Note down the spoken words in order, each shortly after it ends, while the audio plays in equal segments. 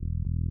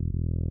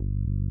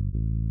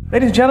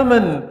Ladies and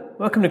gentlemen,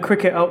 welcome to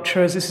Cricket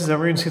Ultras. This is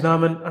Arun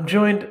Sudhaman. I'm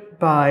joined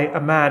by a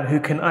man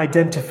who can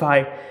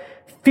identify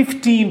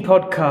 15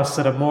 podcasts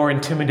that are more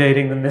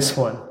intimidating than this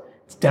one.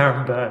 It's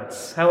Darren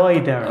Burns. How are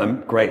you, Darren?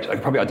 I'm great. I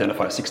can probably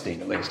identify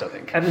 16 at least, I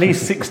think. At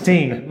least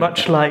 16,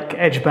 much like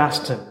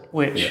Edgbaston,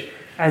 which,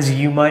 as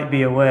you might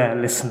be aware,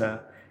 listener,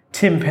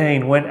 Tim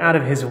Paine went out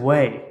of his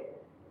way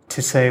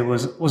to say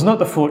was not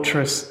the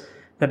fortress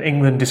that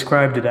England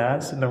described it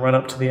as in the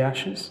run-up to the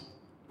Ashes.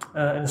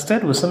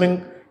 Instead was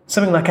something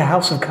like a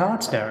house of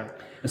cards, Darren.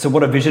 And so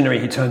what a visionary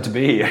he turned to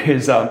be.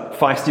 His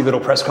feisty little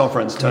press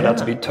conference turned out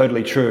to be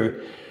totally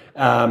true.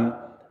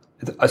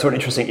 I saw an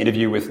interesting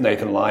interview with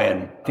Nathan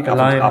Lyon, I think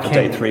after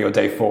day 3 or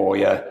day 4,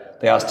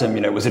 They asked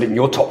him, was it in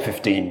your top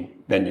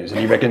 15 venues? And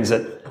he reckons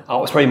that,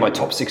 it's probably my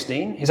top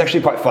 16. He's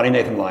actually quite funny,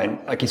 Nathan Lyon.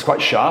 Like, he's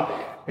quite sharp.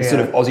 He's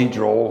sort of Aussie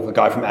drawl, the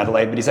guy from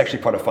Adelaide, but he's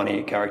actually quite a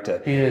funny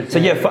character. He is,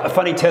 a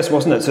funny test,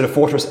 wasn't it? Sort of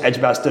Fortress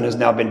Edgbaston has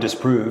now been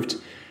disproved.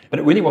 But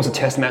it really was a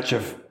test match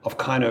of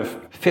kind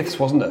of fifths,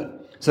 wasn't it?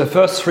 So the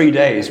first 3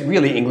 days,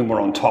 really England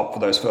were on top for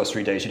those first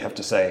 3 days, you'd have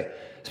to say.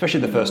 Especially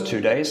the first 2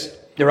 I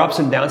There were ups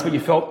and downs, but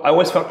I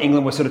always felt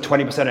England was sort of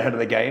 20% ahead of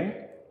the game.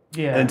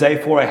 Yeah. And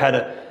day 4, I had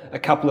a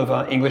couple of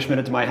Englishmen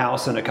at my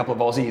house and a couple of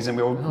Aussies, and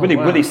we were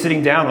really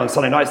sitting down on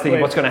Sunday nights thinking,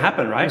 what's going to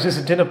happen, right? Was this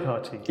a dinner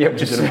party? Yeah, it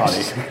was a dinner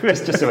party.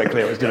 just so we're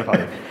clear, it was a dinner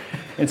party.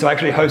 And so I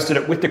actually hosted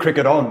it with the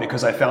cricket on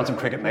because I found some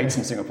cricket mates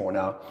in Singapore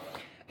now.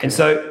 And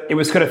so it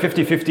was kind of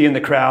 50-50 in the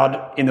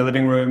crowd, in the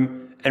living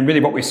room. And really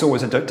what we saw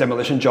was a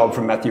demolition job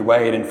from Matthew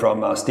Wade and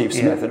from Steve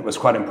Smith. And it was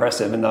quite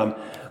impressive. And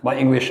my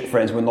English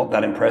friends were not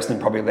that impressed and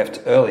probably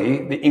left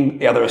early.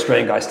 The other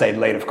Australian guy stayed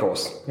late, of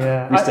course.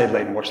 Yeah, we stayed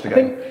late and watched the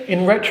game. I think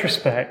in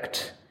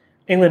retrospect,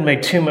 England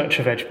made too much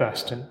of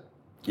Edgbaston.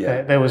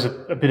 Yeah. There was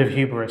a bit of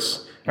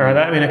hubris around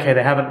that. I mean, okay,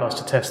 they haven't lost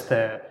a test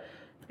there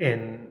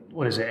in,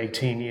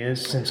 18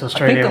 years since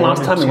Australia. I think the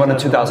last time we won in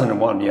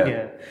 2001,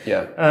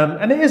 yeah.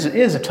 And it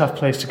is a tough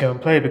place to go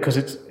and play because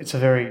it's a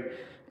very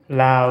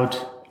loud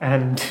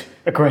and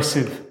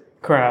aggressive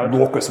crowd.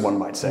 Raucous, one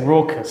might say.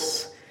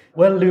 Raucous.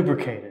 Well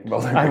lubricated,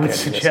 I would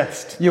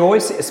suggest. Yes. You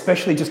always see,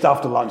 especially just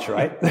after lunch,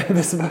 right?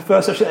 This is the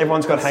first session,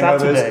 everyone's got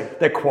hangovers. Saturday.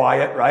 They're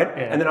quiet, right?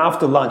 Yeah. And then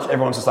after lunch,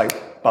 everyone's just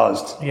like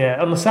buzzed.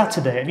 Yeah, on the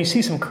Saturday, and you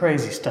see some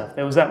crazy stuff.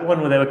 There was that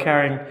one where they were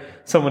carrying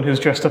someone who was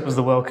dressed up as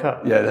the World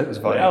Cup. Yeah, that was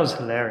funny. That was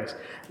hilarious.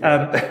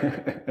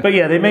 But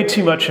yeah, they made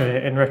too much of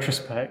it in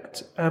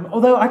retrospect.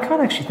 Although I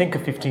can't actually think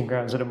of 15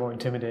 grounds that are more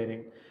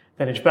intimidating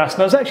than Edgbaston.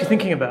 I was actually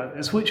thinking about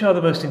this. Which are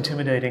the most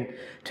intimidating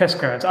test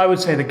grounds? I would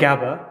say the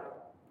Gabba.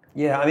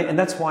 Yeah, I mean, and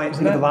that's why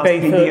the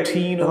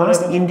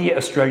last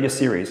India-Australia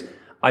series,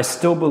 I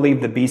still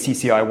believe the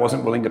BCCI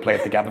wasn't willing to play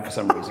at the Gabba for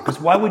some reason. Because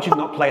why would you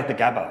not play at the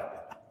Gabba?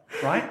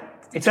 Right?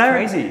 It's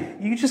crazy.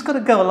 You just got to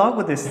go along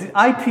with this. The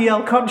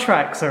IPL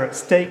contracts are at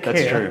stake here.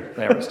 That's true.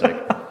 They are at stake.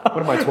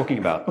 What am I talking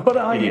about? What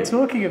are you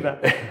talking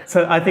about?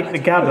 So I think the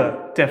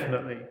Gabba,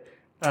 definitely.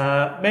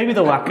 Maybe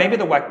the Wacker. Maybe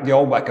the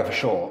old Wacker for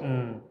sure.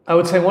 I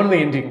would say one of the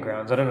Indian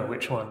grounds. I don't know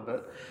which one,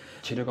 but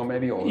Chittagong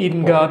maybe, or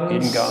Eden Gardens.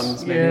 Eden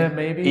Gardens, maybe. Yeah,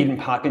 maybe. Eden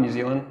Park in New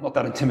Zealand. Not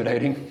that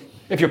intimidating.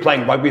 If you're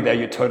playing rugby there,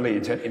 you're totally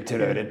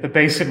intimidated. The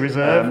Basin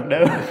Reserve.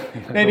 No.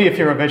 Maybe if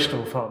you're a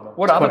vegetable farmer.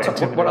 What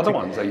other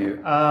ones are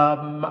you?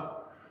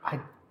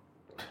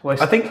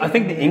 I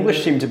think the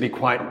English seem to be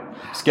quite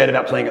scared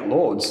about playing at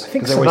Lords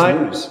because they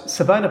always lose.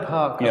 Sabina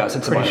Park, I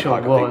said pretty Sabina sure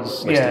Park,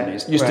 was. West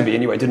Indies. Used to be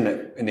anyway, didn't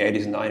it, in the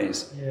 80s and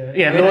 90s?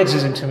 Yeah, Lords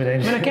is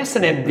intimidating. I guess the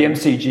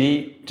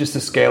MCG, just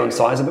the scale and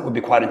size of it would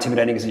be quite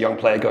intimidating as a young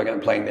player going out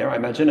and playing there, I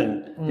imagine.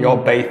 And the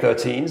old Bay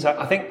 13s,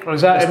 I think. Oh,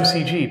 is that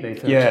MCG, Bay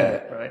 13?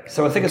 Yeah. Right.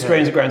 So I think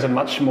Australian grounds are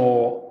much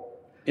more...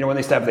 when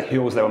they stay over the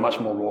hills, they were much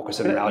more raucous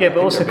and rowdy. Yeah,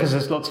 but also because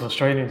there's lots of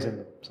Australians in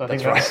them. So I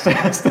think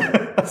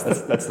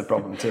that's the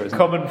problem too, isn't it?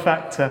 Common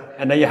factor.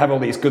 And now you have all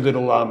these good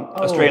little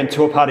Australian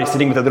tour parties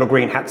sitting with their little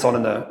green hats on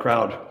in the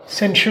crowd.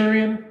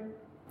 Centurion?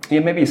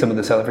 Yeah, the some of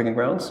the South African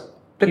grounds.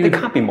 But there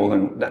can't be more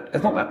than that.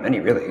 There's not that many,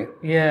 really.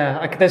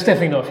 Yeah, there's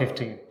definitely not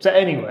 15. So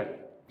anyway,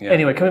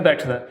 coming back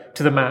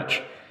to the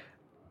match.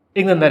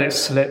 England let it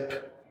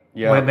slip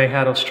when they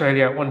had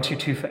Australia at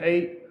 1-2-2 for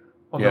 8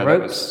 on the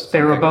ropes.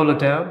 They were a bowler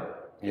down.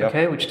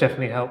 Okay, which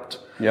definitely helped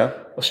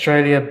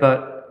Australia,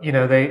 but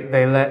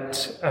they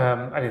let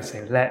I didn't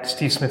say let.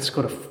 Steve Smith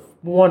scored a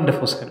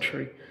wonderful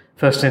century,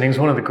 first innings,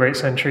 one of the great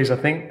centuries, I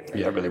think.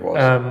 Yeah, it really was.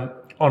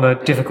 On a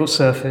difficult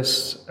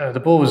surface, the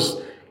ball was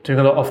doing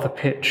a lot off the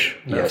pitch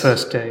that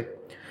first day,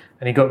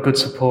 and he got good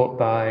support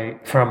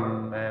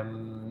from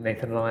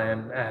Nathan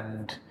Lyon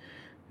and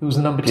who was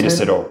the number 10?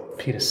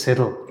 Peter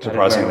Siddle.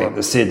 Surprisingly,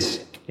 the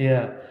Sids.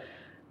 Yeah,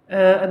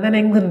 and then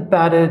England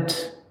batted,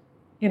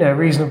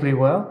 reasonably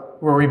well.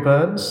 Rory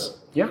Burns,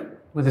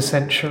 with a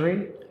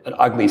century. An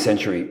ugly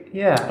century.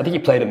 Yeah. I think he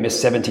played and missed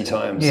 70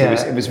 times. Yeah.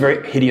 It was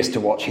very hideous to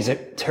watch. He's a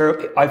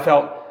terrible... I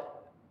felt,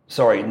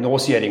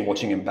 nauseating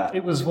watching him bat.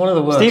 It was one of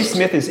the worst. Steve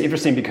Smith is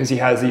interesting because he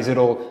has these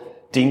little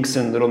dinks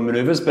and little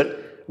manoeuvres, but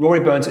Rory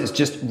Burns is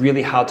just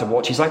really hard to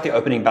watch. He's like the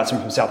opening batsman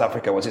from South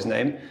Africa. What's his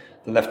name?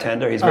 The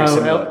left-hander. He's very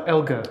similar.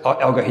 Elgar.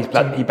 Elgar.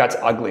 He bats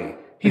ugly.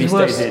 He's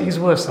worse than Elgar. He's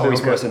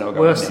worse than Elgar.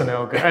 Worse than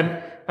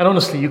Elgar. And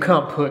honestly, you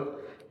can't put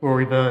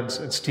Rory Burns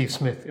and Steve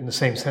Smith in the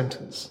same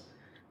sentence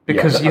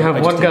because you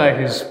have one guy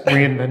who's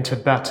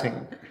reinvented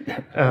batting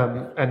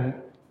and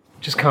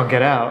just can't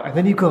get out. And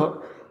then you've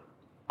got...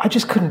 I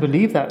just couldn't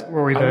believe that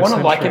Rory Burns. I want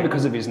to like him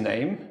because of his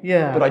name.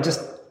 Yeah. But I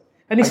just...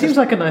 And he seems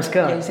like a nice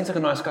guy. Yeah, he seems like a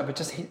nice guy, but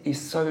just he's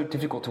so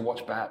difficult to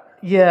watch bat.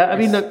 Yeah, I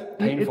mean, look,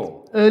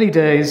 painful. Early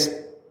days,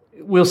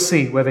 we'll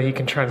see whether he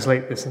can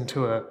translate this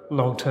into a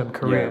long-term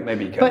career. Yeah,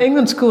 maybe he can. But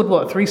England scored,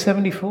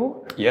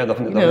 374? Yeah,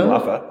 nothing to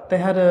laugh at. They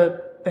had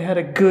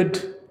a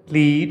good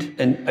lead.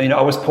 And,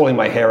 I was pulling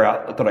my hair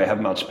out. I thought I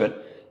have much,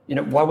 but...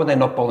 why were they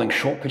not bowling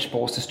short pitch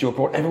balls to Stuart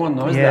Broad? Everyone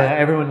knows that.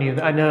 Yeah, everyone knew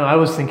that. I know, I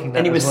was thinking that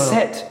and he was as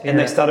well. set, and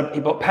they started...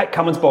 Pat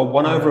Cummins bowled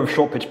one over of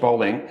short pitch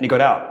bowling, and he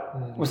got out.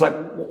 It was like,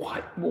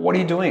 what are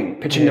you doing?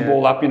 Pitching the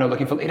ball up,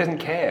 looking for... He doesn't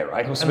care,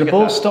 right? He'll swing and the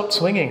ball stopped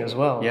swinging as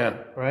well. Yeah.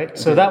 Right?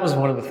 So that was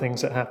one of the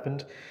things that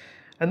happened.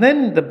 And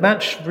then the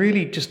match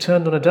really just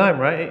turned on a dime,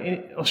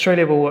 right?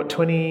 Australia were,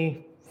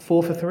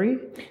 24 for 3?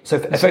 So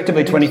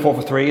effectively 24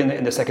 for 3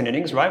 in the second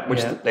innings, right?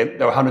 Which they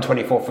were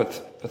 124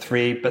 for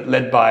 3, but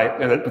led by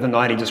with a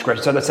 90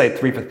 discretion. So let's say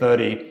 3 for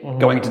 30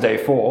 going into day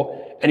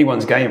 4.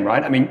 Anyone's game,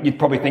 right? I mean, you'd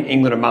probably think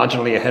England are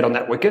marginally ahead on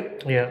that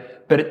wicket. Yeah.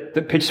 But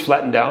the pitch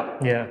flattened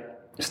out. Yeah.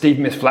 Steve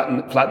Smith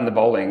flattened the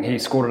bowling. He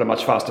scored at a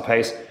much faster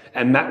pace.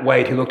 And Matt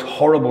Wade, who looked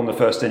horrible in the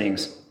first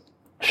innings,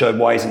 showed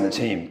why he's in the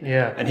team.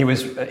 Yeah. And he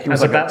was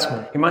as like a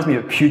batsman. He reminds me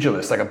of a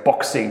pugilist, like a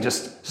boxing,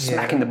 just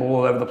smacking the ball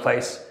all over the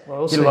place. Well,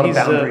 also, he had a lot of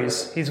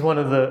boundaries. He's one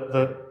of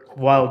the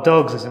wild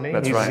dogs, isn't he?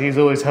 That's right. He's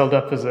always held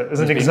up as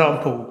an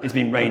example. He's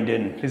been reined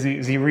in.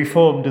 Is he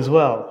reformed as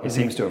well? He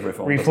seems to have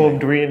reformed.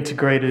 Reformed,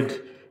 reintegrated,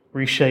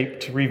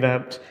 reshaped,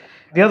 revamped.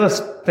 The other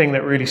thing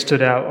that really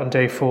stood out on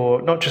day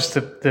 4, not just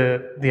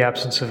the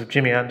absence of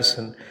Jimmy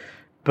Anderson,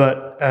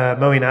 but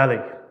Moeen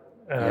Ali.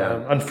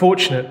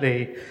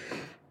 Unfortunately,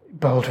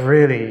 bowled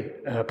really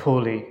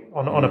poorly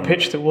on a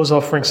pitch that was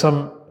offering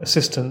some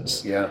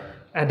assistance. Yeah.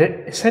 And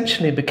it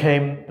essentially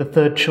became the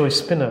third choice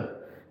spinner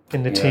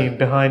in the team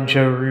behind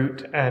Joe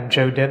Root and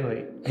Joe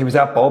Denley. He was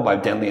out bowled by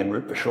Denley and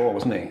Root for sure,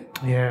 wasn't he?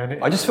 Yeah.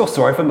 And I just feel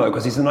sorry for Mo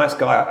because he's a nice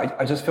guy.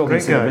 I just feel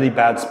he's in a really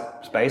bad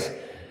space.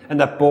 And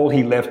that ball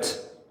he left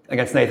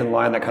against Nathan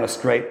Lyon, that kind of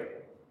straight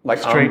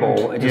arm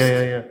ball. It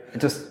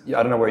just, I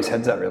don't know where his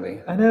head's at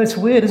really. I know, it's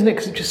weird, isn't it?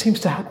 Because it just seems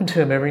to happen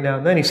to him every now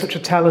and then. He's such a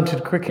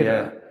talented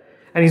cricketer. Yeah.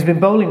 And he's been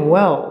bowling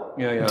well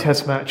in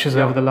test matches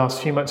over the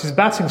last few months. His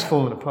batting's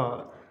fallen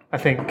apart, I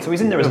think. So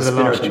he's in there as a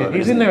spinner at the moment,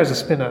 He's in there as a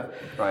spinner.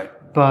 Right.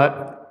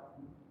 But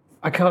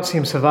I can't see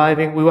him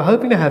surviving. We were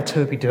hoping to have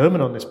Toby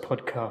Derman on this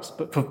podcast,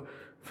 but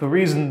for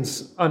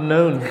reasons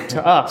unknown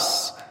to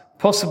us,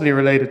 possibly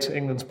related to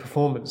England's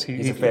performance.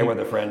 He's a fair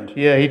weather friend.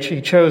 Yeah,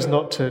 he chose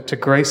not to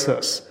grace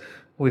us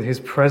with his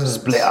presence.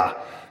 Splitter.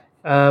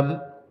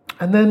 And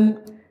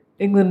then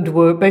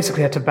England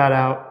basically had to bat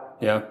out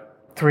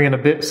 3 and a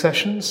bit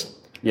sessions.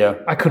 Yeah.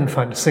 I couldn't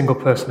find a single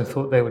person who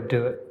thought they would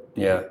do it.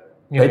 Yeah.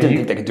 They didn't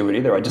think they could do it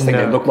either. I just think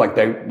they looked like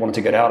they wanted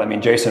to get out. I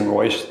mean, Jason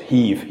Roy's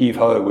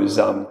heave-ho was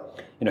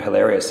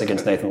hilarious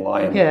against Nathan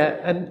Lyon. Yeah,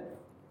 and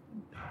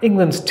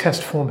England's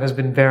test form has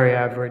been very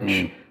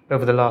average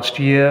over the last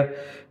year.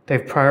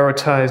 They've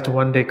prioritised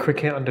one-day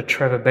cricket under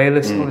Trevor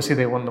Bayliss. Obviously,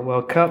 they won the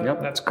World Cup.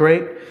 Yep. That's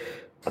great.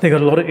 They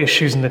got a lot of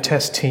issues in the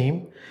test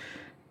team.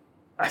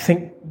 I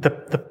think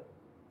the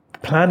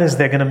plan is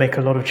they're going to make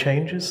a lot of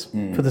changes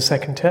for the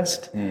second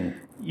test.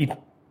 You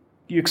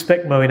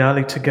expect Moeen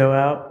Ali to go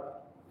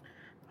out.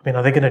 I mean,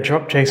 are they going to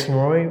drop Jason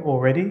Roy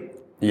already?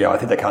 Yeah, I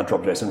think they can't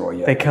drop Jason Roy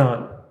yet. They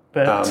can't.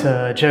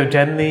 But Joe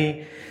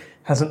Denley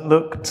hasn't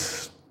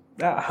looked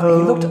at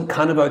home. He looked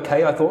kind of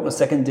okay, I thought, in the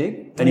second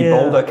dig. And he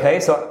bowled okay,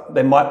 so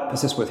they might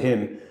persist with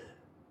him.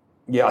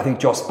 Yeah, I think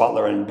Joss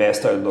Butler and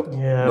Bairstow look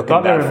in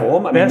bad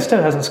form.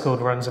 Bairstow hasn't scored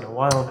runs in a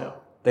while now.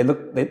 They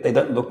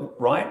don't look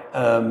right.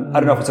 I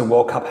don't know if it's a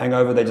World Cup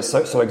hangover. They're just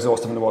so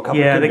exhausted from the World Cup.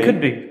 Yeah, they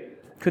could be.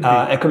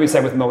 And it could be the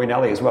same with Moeen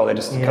Ali as well. They're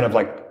just kind of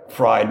like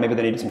fried. Maybe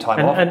they needed some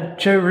time off. And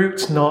Joe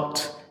Root's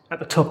not at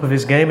the top of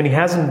his game, and he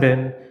hasn't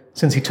been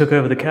since he took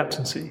over the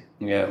captaincy.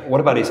 Yeah. What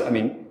about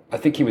I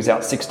think he was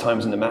out 6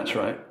 times in the match,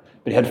 right?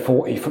 But he had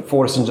 4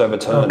 decisions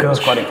overturned. It was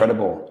quite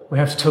incredible. We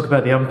have to talk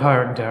about the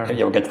umpiring, Darren.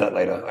 Yeah, we'll get to that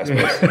later, I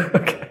suppose.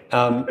 Okay.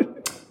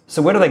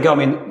 So where do they go? I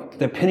mean,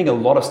 they're pinning a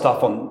lot of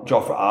stuff on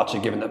Jofra Archer,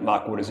 given that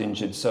Mark Wood is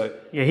injured. So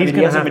he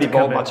hasn't really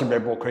bowled much in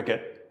red ball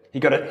cricket. He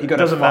got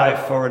a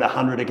 5 for and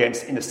 100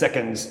 against in the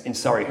seconds in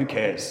Surrey. Who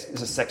cares?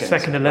 It's a second.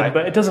 Second 11, right?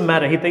 But it doesn't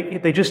matter.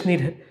 They just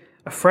need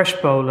a fresh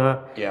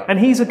bowler. Yeah. And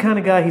he's the kind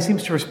of guy, he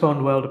seems to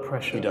respond well to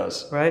pressure. He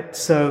does. Right?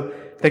 So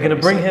they're going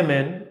to bring him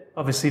in,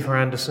 obviously for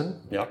Anderson.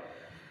 Yeah.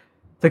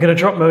 They're going to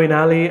drop Moeen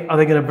Ali. Are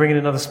they going to bring in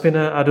another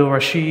spinner, Adil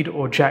Rashid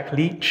or Jack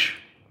Leach?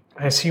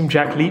 I assume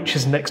Jack Leach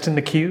is next in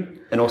the queue.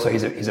 And also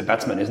he's a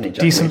batsman, isn't he,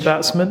 Jack Decent Leach?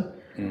 batsman.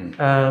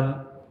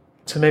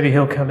 So maybe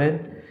he'll come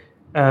in.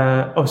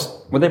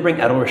 Would they bring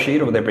Adil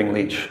Rashid or would they bring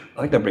Leach? I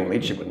think they'll bring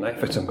Leach, wouldn't they,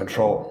 for some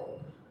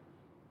control?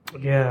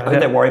 Yeah. I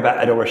think they worry about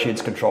Adil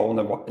Rashid's control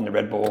in the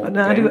red ball.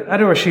 No,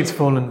 Adil Rashid's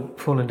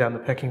fallen down the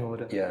pecking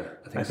order. Yeah,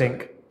 I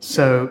think.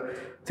 So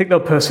I think they'll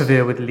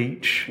persevere with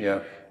Leach.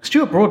 Yeah.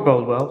 Stuart Broad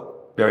bowled well.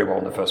 Very well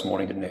in the first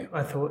morning, didn't he?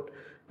 I thought.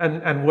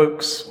 And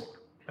Wokes,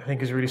 I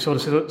think, is really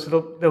solid.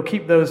 So they'll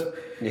keep those.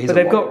 Yeah, but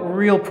they've got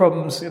real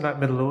problems in that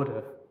middle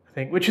order, I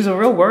think, which is a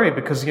real worry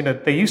because,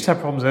 they used to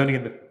have problems only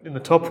in the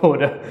top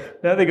order.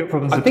 Now they've got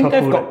problems in the top order. I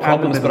think they've got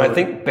problems, but I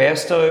think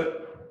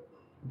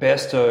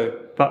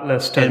Bairstow, Butler,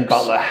 Stokes. and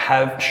Butler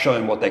have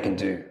shown what they can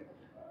do.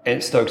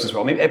 And Stokes as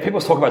well. I mean,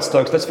 people talk about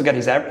Stokes. Let's forget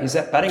his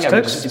batting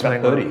average is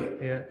about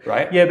 30,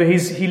 right? Yeah, but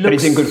he's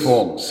he's in good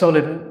form.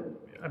 Solid.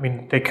 I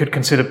mean, they could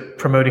consider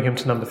promoting him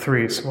to number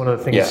 3. It's one of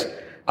the things. Yeah,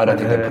 I don't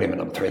think they'd put him at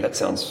number 3. That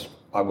sounds.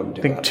 I wouldn't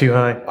do that. Think too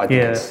high. I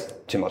think it's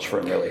too much for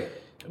him, really.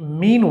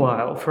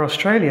 Meanwhile, for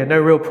Australia, no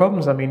real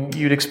problems. I mean,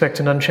 you'd expect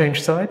an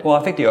unchanged side. Well,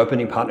 I think the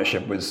opening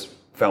partnership was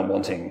found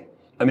wanting.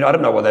 I mean, I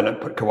don't know why they don't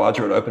put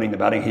Khawaja at opening the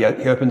batting.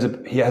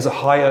 He has a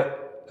higher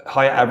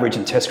average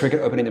in Test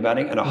cricket opening the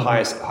batting and a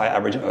higher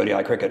average in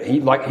ODI cricket.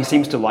 He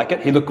seems to like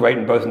it. He looked great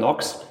in both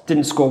knocks.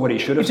 Didn't score what he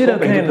should have. He did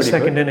scored, okay in the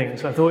second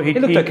innings. I thought he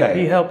looked okay.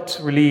 He helped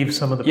relieve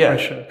some of the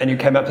pressure. And he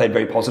came out played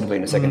very positively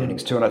in the second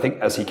innings too. And I think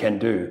as he can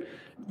do,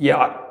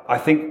 I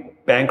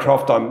think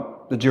Bancroft.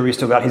 The jury's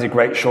still out. He's a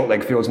great short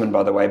leg fieldsman,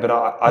 by the way. But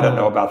I don't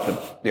know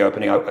about the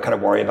opening. I kind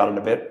of worry about it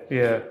a bit.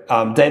 Yeah.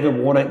 David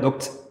Warner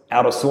looked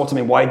out of sorts. I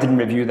mean, why didn't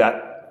review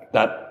that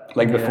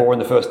leg before in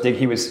the first dig?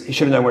 He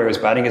should have known where he was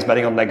batting. He's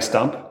batting on leg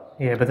stump.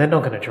 Yeah, but they're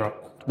not going to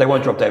drop. They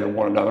won't drop David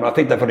Warner, no. And I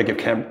think they've got to give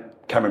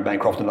Cameron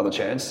Bancroft another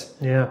chance.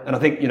 Yeah. And I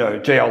think,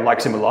 JL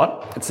likes him a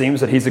lot. It seems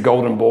that he's a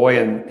golden boy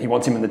and he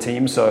wants him in the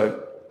team.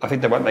 So I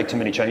think they won't make too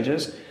many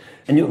changes.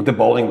 And the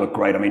bowling looked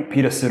great. I mean,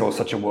 Peter Siddle's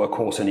such a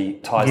workhorse and he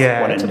ties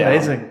one end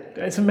down.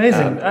 It's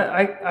amazing.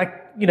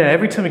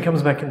 Every time he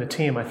comes back in the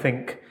team, I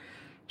think,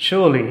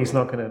 surely he's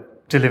not going to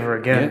deliver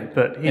again. Yeah.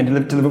 But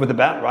deliver with the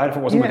bat, right? If it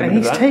wasn't with him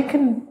with the bat. He's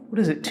taken,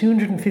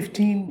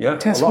 215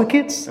 Test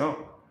wickets? Oh.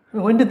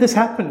 When did this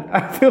happen?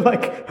 I feel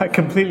like I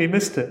completely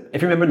missed it.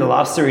 If you remember in the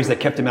last series, they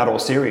kept him out all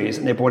series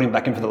and they brought him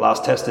back in for the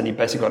last test and he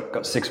basically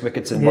got 6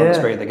 wickets in one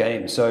spell of the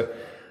game. So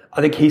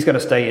I think he's going to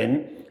stay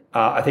in.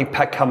 I think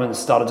Pat Cummins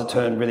started to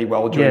turn really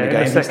well during the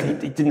game.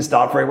 He didn't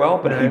start very well,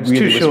 but he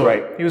really was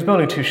great. He was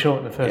bowling too short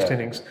in the first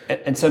innings.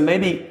 And so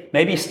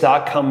maybe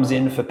Stark comes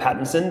in for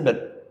Pattinson,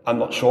 but I'm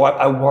not sure.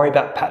 I worry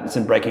about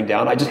Pattinson breaking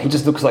down. He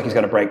just looks like he's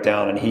going to break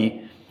down and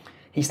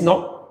he's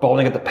not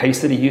bowling at the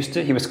pace that he used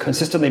to. He was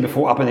consistently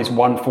before up in these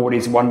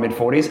 140s,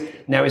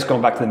 mid-40s. Now he's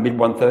gone back to the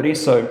mid-130s,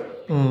 so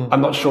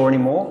I'm not sure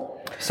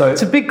anymore. So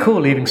it's a big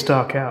call leaving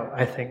Stark out,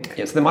 I think.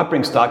 Yeah, so they might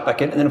bring Stark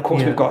back in. And then, of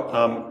course, we've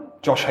got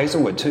Josh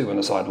Hazelwood too on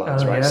the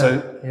sidelines, right? Yeah.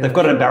 So they've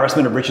got an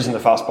embarrassment of riches in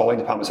the fast bowling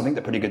department, so I think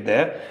they're pretty good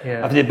there. Yeah.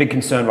 I think their big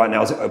concern right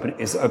now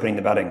is opening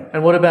the batting.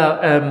 And what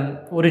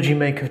about, what did you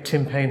make of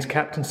Tim Paine's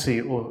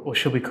captaincy, or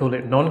should we call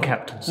it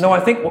non-captaincy? No, I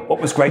think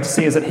what was great to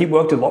see is that he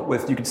worked a lot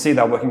you could see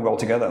they're working well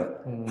together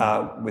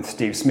with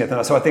Steve Smith.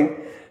 And so I think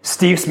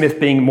Steve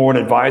Smith being more an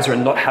advisor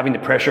and not having the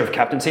pressure of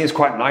captaincy is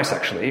quite nice,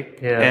 actually.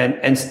 Yeah.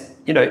 And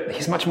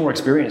he's much more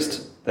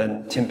experienced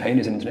than Tim Paine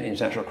is in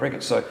international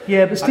cricket. So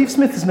yeah, but Steve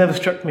Smith has never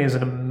struck me as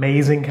an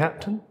amazing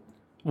captain,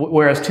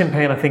 whereas Tim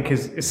Paine, I think,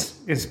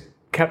 is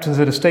captains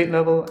at a state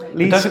level at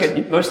least. But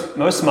don't forget,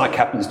 most smart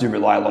captains do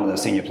rely a lot on the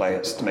senior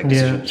players to make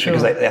decisions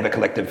because they have a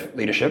collective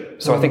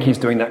leadership. So I think he's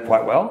doing that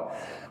quite well.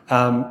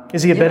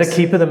 Is he a better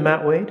keeper than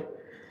Matt Wade?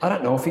 I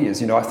don't know if he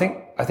is. I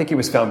think he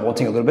was found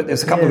wanting a little bit.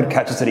 There's a couple of good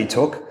catches that he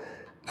took.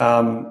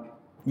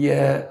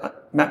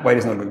 Matt Wade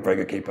is not a very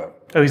good keeper.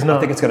 Oh, he's not? I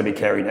think it's going to be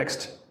Carey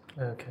next.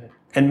 Okay.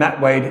 And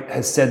Matt Wade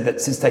has said that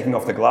since taking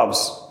off the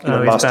gloves,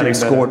 last year he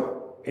scored.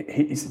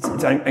 It's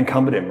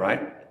encumbered him,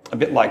 right? A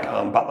bit like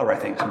Butler, I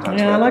think.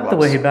 Sometimes. Yeah, I like the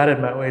way he batted,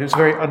 Matt Wade. It was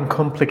very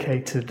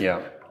uncomplicated. Yeah.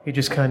 He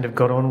just kind of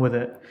got on with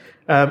it.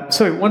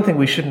 So one thing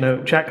we should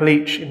know: Jack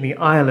Leach in the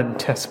Ireland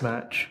Test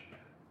match,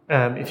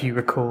 if you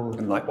recall,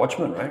 and like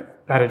Watchman, right?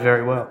 Batted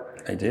very well.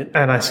 He did,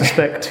 and I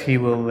suspect he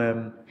will.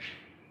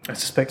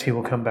 He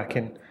will come back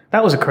in.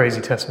 That was a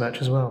crazy Test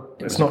match as well.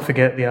 Let's not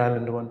forget the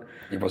Ireland one.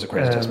 It was a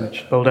crazy Test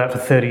match. Bowled out for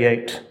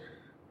 38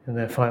 in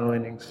their final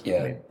innings.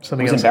 Yeah, it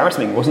was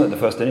embarrassing, wasn't it? The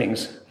first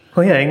innings.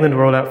 Well, yeah, England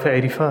rolled out for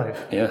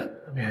 85. Yeah.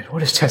 I mean,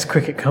 what is Test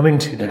cricket coming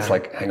to now? It's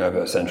like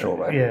hangover central,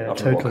 right? Yeah,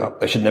 after the World Cup.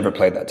 They should never have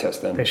played that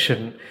Test then. They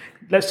shouldn't.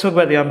 Let's talk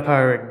about the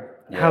umpiring.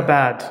 Yeah. How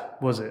bad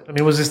was it? I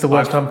mean, was this the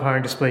worst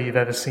umpiring display you've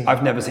ever seen?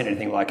 I've never seen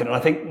anything like it. And I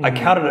think I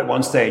counted at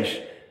one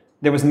stage,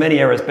 there was many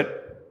errors, but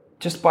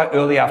just by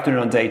early afternoon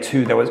on day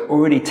 2, there was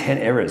already 10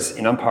 errors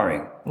in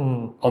umpiring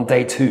on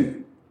day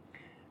 2.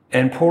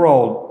 And poor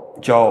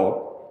old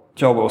Joel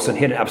Wilson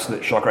hit an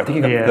absolute shocker. I think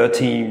he got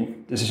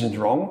 13 decisions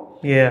wrong.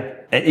 Yeah.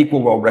 An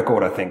equal world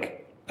record, I think,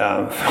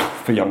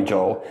 for young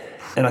Joel.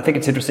 And I think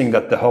it's interesting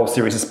that the whole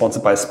series is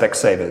sponsored by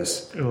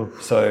Specsavers. Ooh.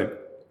 So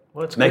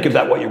make of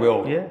that what you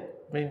will. Yeah.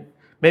 I mean,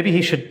 maybe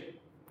he should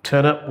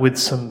turn up with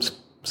some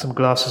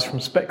glasses from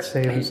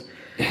Specsavers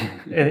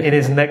in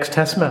his next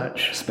Test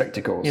match.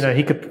 Spectacles.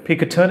 He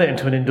could turn it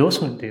into an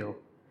endorsement deal.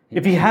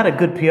 If he had a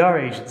good PR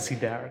agency,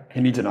 Darren. He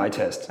needs an eye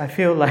test. I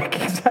feel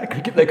like,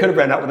 exactly. They could have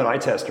ran out with an eye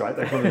test, right?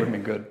 They probably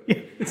wouldn't have been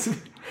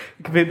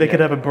good. They could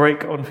have a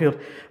break on field.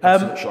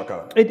 Absolute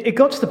shocker. It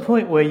got to the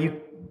point where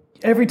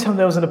every time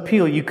there was an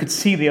appeal, you could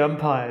see the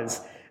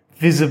umpires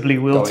visibly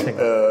wilting,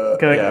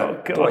 going,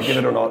 "Oh gosh, do I give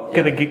it or not?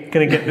 Gonna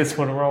get this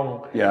one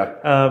wrong."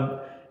 Yeah.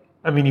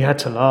 I mean, you had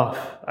to laugh.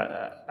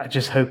 I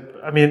just hope.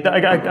 I mean,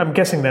 I'm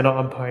guessing they're not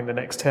umpiring the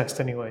next test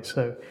anyway,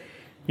 so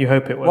you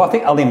hope it won't. Well, I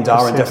think Alim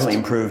Darren definitely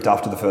improved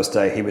after the first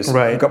day. He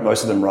got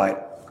most of them right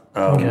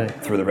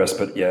through the rest,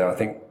 but yeah, I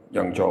think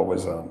young Joel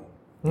was.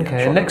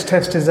 Okay, and next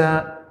test is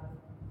at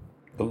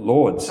the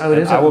Lords. Oh, it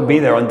is. I will be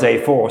there on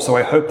day 4, so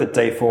I hope that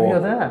day 4. You're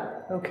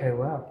there. Okay,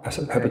 wow. I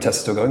hope the test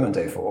is still going on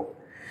day 4.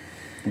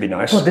 It'd be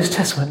nice. Well, this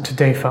test went to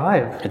day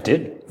 5. It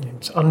did.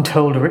 It's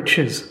untold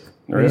riches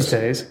these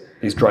days.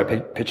 These dry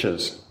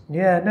pitches.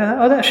 Yeah,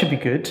 no, that should be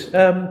good.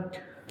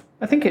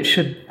 I think it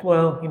should.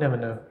 Well, you never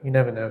know. You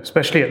never know,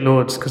 especially at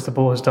Lords, because the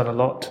ball has done a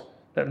lot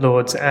at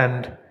Lords,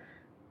 and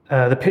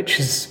the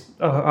pitches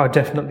are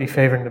definitely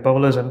favouring the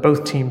bowlers, and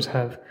both teams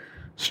have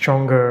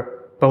stronger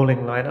bowling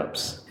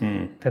lineups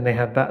than they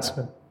have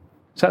batsmen.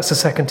 So that's the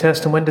second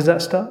test, and when does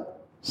that start?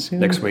 Soon?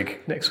 Next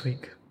week. Next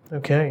week.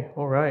 Okay,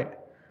 all right.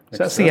 So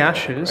that's the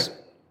Ashes. Right.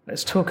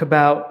 Let's talk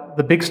about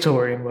the big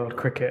story in world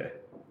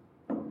cricket.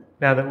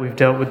 Now that we've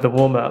dealt with the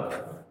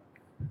warm-up,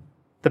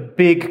 the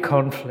big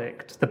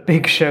conflict, the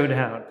big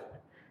showdown,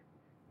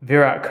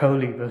 Virat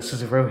Kohli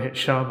versus Rohit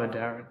Sharma,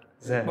 Darren.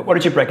 Zen. Why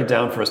don't you break it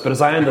down for us? But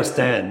as I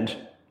understand,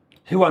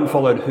 who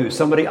unfollowed who?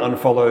 Somebody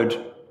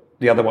unfollowed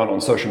the other one on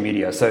social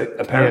media. So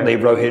apparently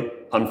Rohit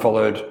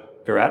unfollowed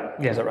Virat.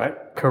 Yeah. Is that right?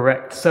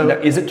 Correct. So now,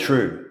 is it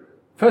true?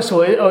 First of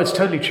all, it's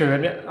totally true. I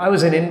mean, I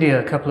was in India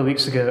a couple of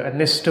weeks ago, and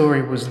this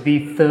story was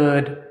the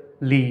third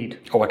lead.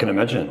 Oh, I can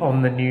imagine.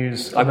 On the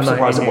news. I'm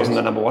surprised it wasn't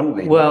the number 1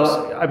 lead.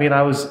 Well, I mean,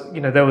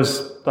 there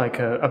was like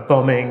a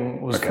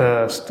bombing was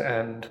first,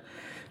 and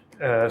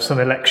some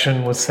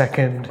election was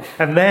second,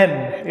 and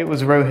then it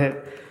was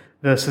Rohit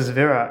versus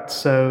Virat.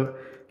 So,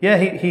 yeah,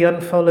 he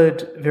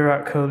unfollowed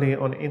Virat Kohli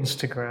on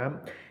Instagram.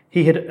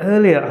 He had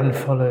earlier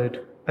unfollowed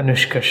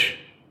Anushka,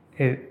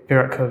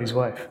 Virat Kohli's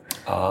wife,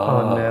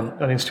 on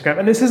Instagram.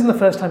 And this isn't the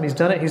first time he's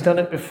done it. He's done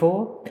it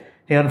before.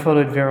 He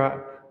unfollowed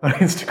Virat on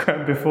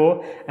Instagram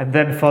before and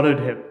then followed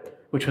him,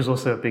 which was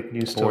also a big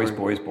news story.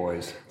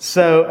 Boys.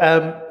 So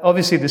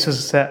obviously this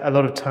has set a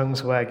lot of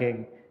tongues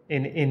wagging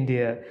in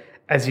India,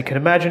 as you can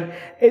imagine.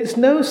 It's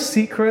no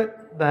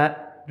secret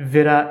that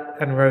Virat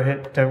and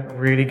Rohit don't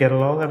really get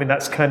along. I mean,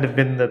 that's kind of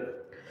been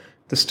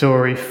the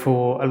story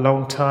for a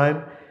long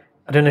time.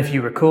 I don't know if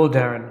you recall,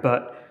 Darren,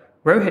 but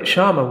Rohit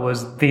Sharma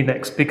was the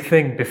next big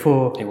thing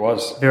before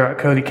Virat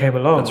Kohli came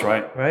along. That's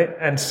right. Right?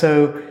 And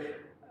so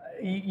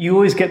you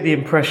always get the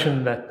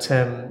impression that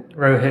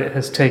Rohit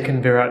has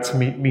taken Virat's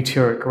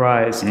meteoric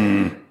rise,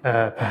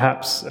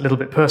 perhaps a little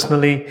bit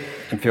personally.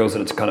 And feels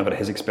that it's kind of at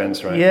his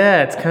expense, right?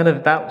 Yeah, it's kind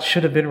of, that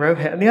should have been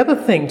Rohit. And the other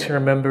thing to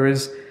remember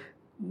is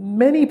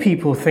many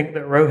people think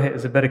that Rohit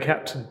is a better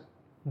captain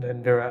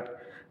than Virat.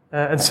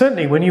 And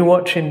certainly when you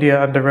watch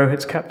India under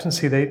Rohit's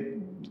captaincy,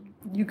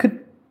 you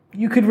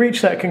could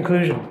reach that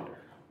conclusion.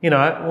 You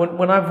know,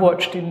 when I've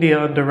watched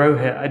India under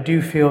Rohit, I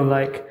do feel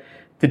like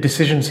the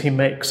decisions he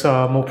makes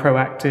are more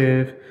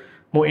proactive,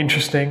 more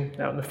interesting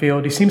out in the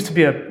field. He seems to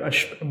be a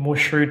more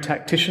shrewd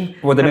tactician.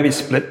 Well, they maybe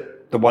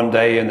split the one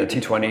day and the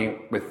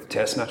T20 with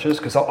test matches,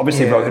 because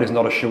obviously Rohit is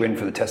not a shoe-in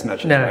for the test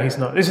matches. No, right? He's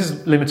not. This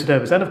is limited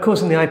overs. And of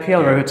course in the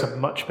IPL, Rohit's a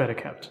much better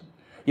captain.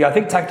 Yeah, I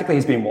think tactically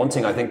he's been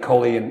wanting,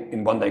 Kohli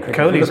in one-day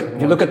cricket.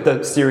 If you look at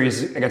the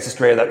series against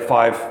Australia, that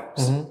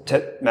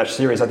 5-match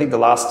series, I think the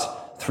last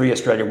 3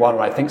 Australia won,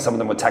 and I think some of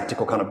them were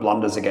tactical kind of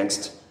blunders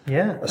against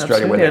Australia.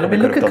 Absolutely. And I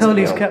mean, look at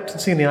Kohli's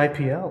captaincy in the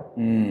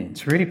IPL.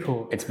 It's really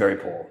poor. It's very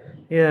poor.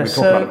 Yeah, We've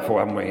talked about it before,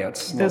 haven't we?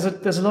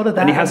 There's a lot of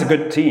that. And he has a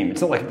good team.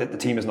 It's not like the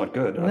team is not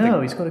good.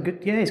 He's got a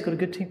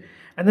good team.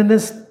 And then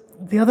there's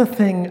the other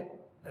thing,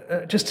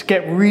 just to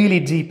get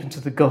really deep into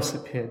the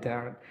gossip here,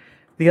 Darren.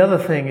 The other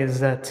thing is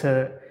that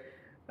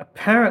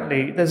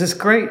apparently there's this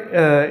great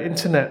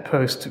internet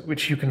post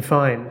which you can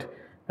find,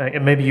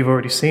 and maybe you've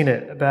already seen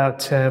it,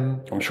 about...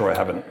 I'm sure I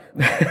haven't.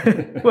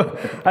 Well,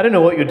 I don't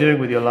know what you're doing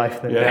with your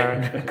life then,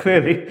 Darren,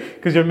 clearly,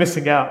 because you're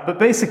missing out. But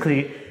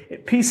basically,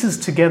 it pieces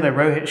together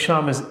Rohit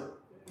Sharma's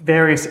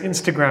various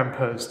Instagram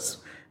posts,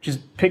 which is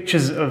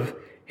pictures of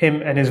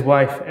him and his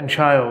wife and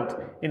child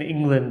in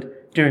England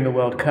during the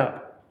World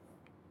Cup.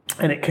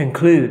 And it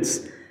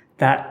concludes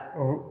that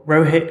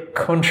Rohit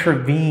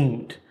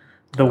contravened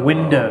the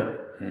window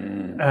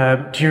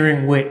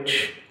during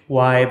which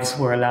wives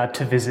were allowed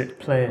to visit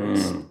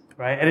players,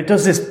 right? And it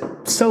does this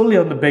solely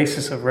on the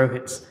basis of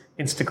Rohit's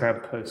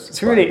Instagram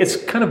posts. It's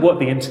kind of what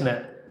the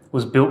internet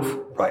was built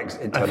for. Right,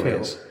 it totally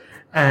is.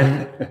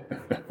 And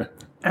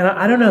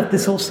I don't know if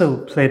this also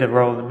played a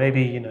role, and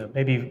maybe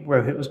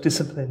Rohit was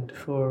disciplined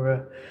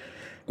for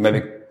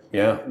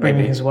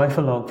bringing his wife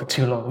along for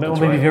too long. Or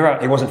maybe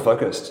Virat. He wasn't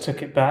focused.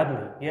 Took it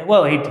badly. Yeah,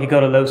 well, he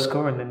got a low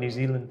score in the New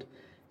Zealand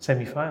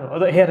semi-final.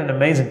 Although he had an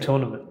amazing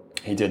tournament.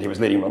 He did. He was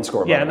leading run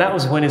scorer. Yeah, and that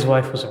was when his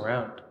wife was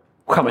around.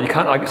 Come on, you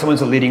can't argue.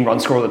 Someone's a leading run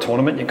scorer of the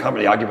tournament. You can't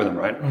really argue with him,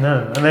 right?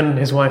 No, and then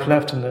his wife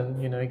left, and then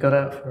he got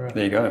out for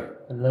there you go.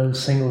 A low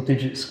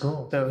single-digit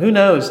score. So who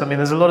knows? I mean,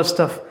 there's a lot of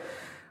stuff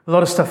A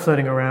lot of stuff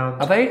floating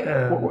around. Are they?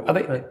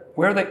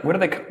 Where do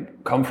they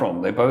come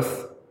from? They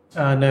both.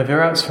 No,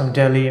 Virat's from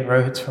Delhi and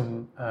Rohit's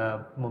from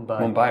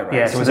Mumbai. Mumbai, right?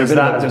 Yeah, so there's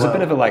a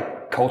bit of a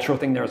like cultural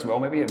thing there as well,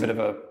 maybe a bit of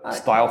a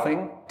style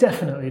thing.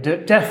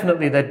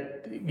 Definitely that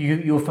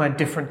you'll find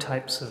different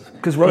types of.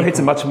 Because Rohit's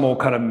a much more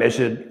kind of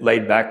measured,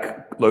 laid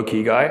back, low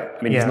key guy.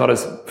 I mean, he's not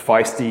as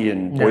feisty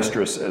and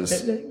boisterous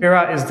as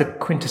Virat is the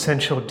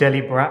quintessential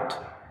Delhi brat.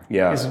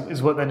 Yeah,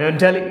 is what they know. And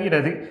Delhi,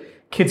 the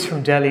kids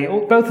from Delhi,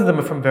 both of them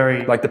are from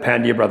very like the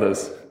Pandya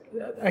brothers.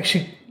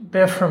 Actually,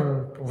 they're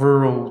from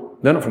rural.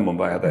 They're not from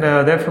Mumbai, are they?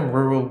 No, they're from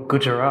rural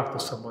Gujarat or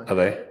somewhere. Are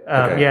they?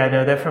 Okay. Yeah,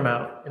 no, they're from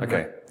out.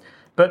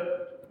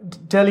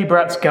 But Delhi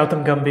brats,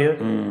 Gautam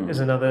Gambhir is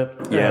another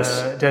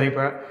Delhi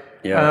brat.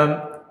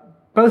 Yeah.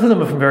 Both of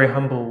them are from very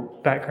humble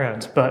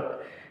backgrounds,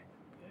 but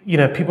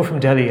people from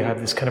Delhi have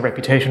this kind of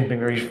reputation of being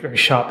very, very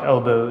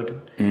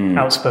sharp-elbowed,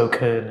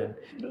 outspoken, and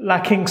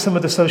lacking some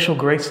of the social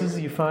graces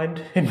you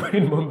find in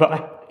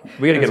Mumbai.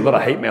 We're going to get a lot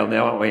of hate mail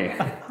now, aren't we?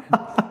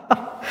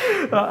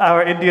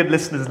 Our Indian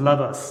listeners love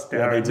us.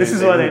 Yeah, they do. This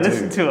is why they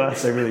listen to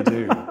us. They really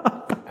do.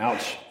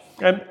 Ouch.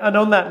 And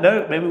on that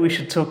note, maybe we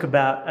should talk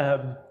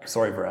about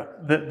sorry,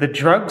 Virat. The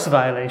drugs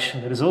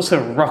violation that is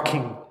also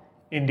rocking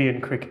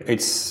Indian cricket.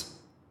 It's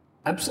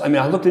I mean,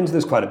 I looked into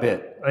this quite a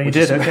bit. Oh, you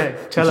did? Okay.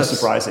 Tell us.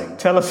 Surprising.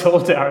 Tell us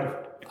all, Darren.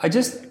 I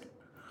just,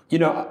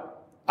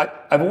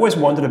 I've always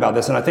wondered about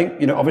this, and I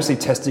think, obviously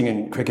testing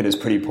in cricket is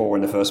pretty poor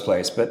in the first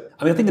place. But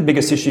I mean, I think the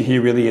biggest issue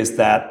here really is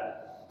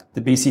that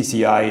the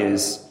BCCI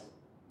is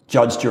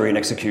judge, jury, and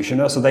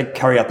executioner. So they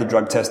carry out the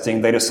drug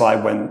testing. They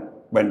decide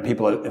when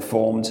people are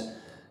informed.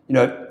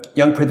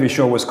 Young Prithvi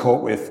Shaw was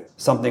caught with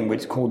something which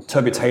is called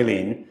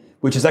terbutaline,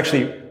 which is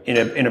actually in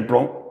a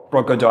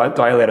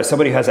bronchodilator.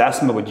 Somebody who has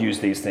asthma would use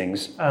these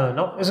things.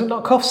 Oh, is it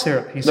not cough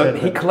syrup? He said.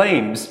 He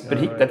claims, but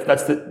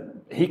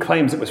he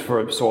claims it was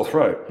for a sore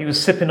throat. He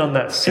was sipping on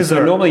that sizzurp.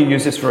 So normally you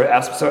use this for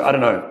asthma. So I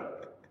don't know.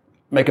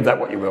 Make of that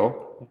what you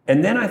will.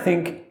 And then I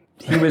think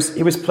he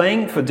was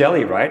playing for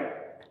Delhi, right?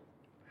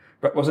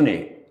 Wasn't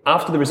he?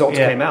 After the results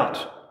came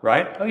out,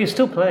 right? Oh, you're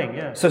still playing,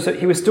 yeah. So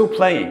he was still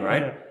playing,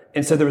 right? Yeah.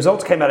 And so the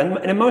results came out, and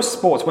in most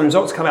sports, when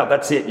results come out,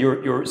 that's it.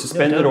 You're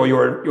suspended, or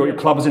your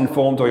club is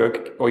informed, or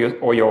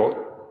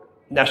your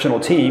national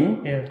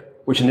team. Yeah.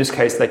 Which in this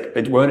case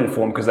they weren't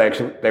informed because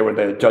they were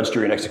the judge,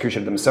 jury, and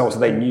executioner themselves, so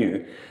they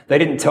knew. They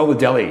didn't tell the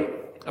Delhi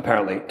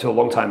apparently till a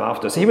long time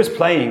after. So he was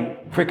playing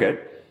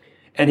cricket,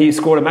 and he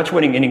scored a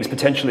match-winning innings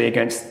potentially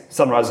against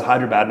Sunrisers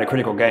Hyderabad in a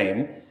critical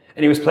game,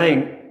 and he was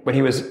playing when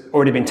he was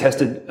already been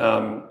tested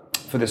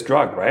for this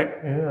drug, right?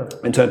 Yeah.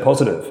 And turned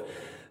positive.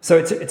 So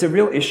it's a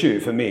real issue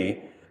for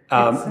me.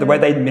 The way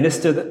they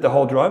administer the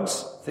whole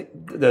drugs,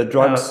 the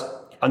drugs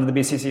under the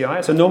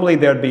BCCI. So normally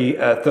there'd be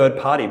a third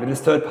party, but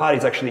this third party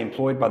is actually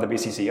employed by the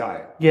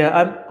BCCI.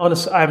 Yeah,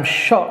 I'm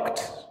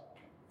shocked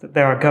that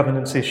there are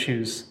governance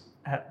issues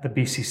at the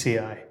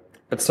BCCI.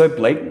 It's so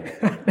blatant.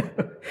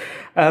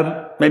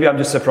 Maybe I'm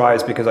just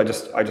surprised because I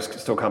just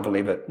still can't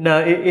believe it. No,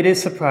 it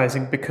is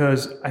surprising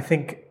because I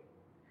think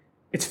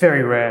it's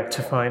very rare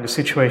to find a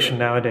situation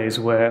nowadays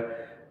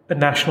where the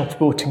National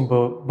Sporting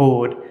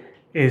Board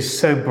is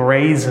so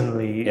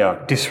brazenly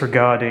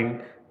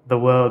disregarding the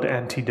World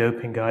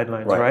Anti-Doping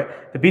Guidelines, right?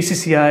 The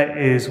BCCI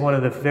is one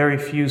of the very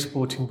few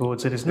sporting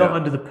boards that is not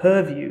under the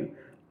purview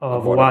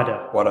of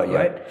WADA,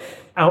 right?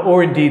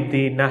 Or indeed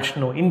the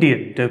National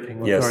Indian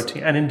Doping Authority.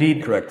 Yes. And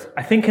indeed, correct.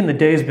 I think in the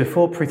days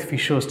before Prithvi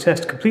Shaw's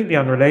test, completely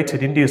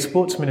unrelated, India's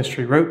Sports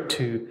Ministry wrote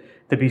to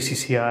the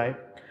BCCI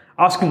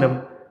asking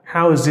them,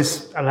 how is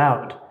this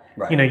allowed?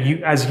 Right.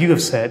 As you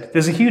have said,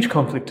 there's a huge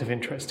conflict of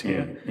interest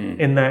here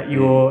in that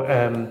you're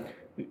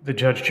the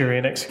judge, jury,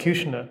 and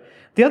executioner.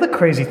 The other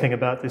crazy thing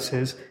about this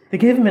is they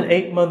gave him an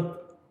 8-month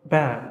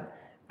ban,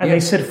 and they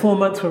said 4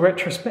 months were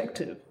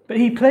retrospective. But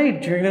he played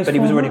during those 4 months. But he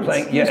was already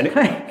playing. Yeah,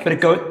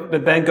 the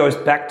ban goes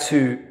back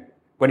to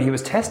when he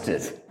was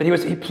tested. But he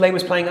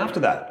was playing after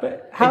that.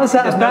 But how is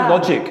that a ban? There's no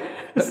logic.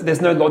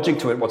 There's no logic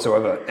to it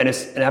whatsoever, and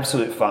it's an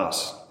absolute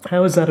farce.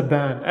 How is that a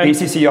ban?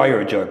 BCCI are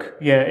a joke.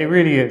 Yeah, it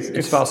really is.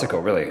 It's farcical,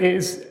 really. It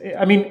is.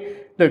 I mean,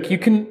 look, you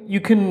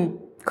can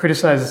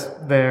criticize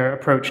their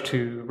approach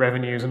to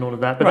revenues and all of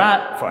that,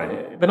 but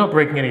fine. They're not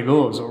breaking any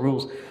laws or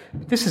rules.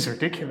 This is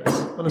ridiculous,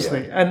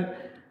 honestly. Yeah.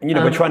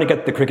 And we're trying to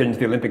get the cricket into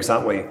the Olympics,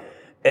 aren't we?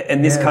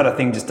 And this kind of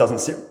thing just doesn't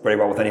sit very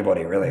well with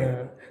anybody, really.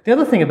 Yeah. The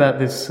other thing about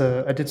this,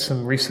 I did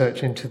some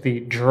research into the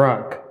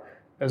drug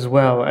as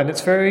well, and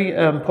it's very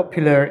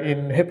popular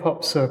in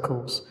hip-hop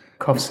circles,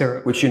 cough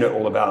syrup. Which you know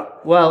all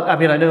about. Well, I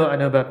mean, I know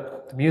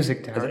about the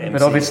music, Darren,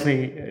 but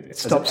obviously it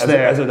stops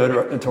there. As a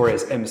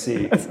notorious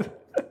MC.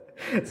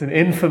 It's an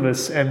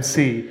infamous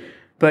MC.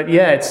 But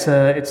yeah,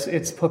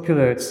 it's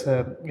popular. It's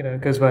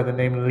it goes by the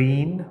name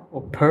lean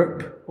or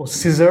perp or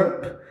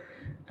sizzurp.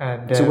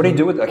 And so what do you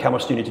do with how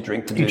much do you need to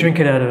drink to do? You drink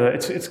it out of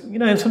it. It's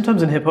and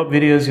sometimes in hip hop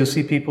videos you'll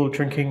see people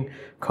drinking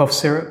cough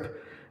syrup.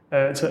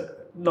 It's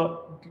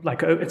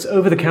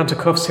over the counter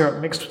cough syrup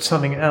mixed with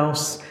something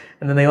else,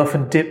 and then they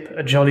often dip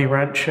a Jolly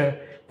Rancher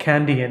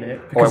candy in it.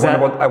 Because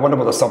I wonder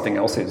what the something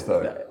else is,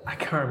 though. I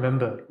can't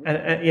remember.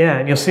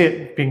 And you'll see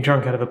it being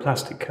drunk out of a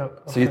plastic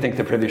cup. So you think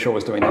that Prithvi Shaw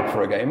was doing that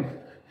for a game?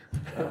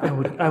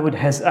 I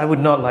would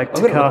not like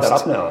to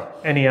cast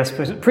any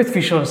aspect.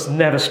 Prithvi Shaw has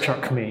never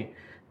struck me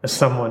as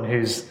someone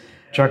whose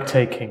drug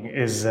taking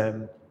is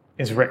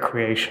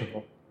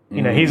recreational.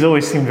 He's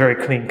always seemed very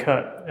clean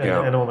cut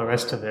and all the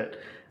rest of it.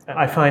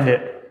 I find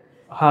it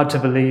hard to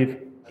believe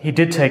he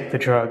did take the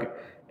drug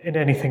in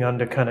anything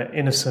under kind of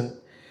innocent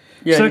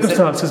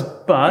circumstances,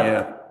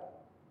 but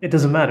it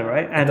doesn't matter,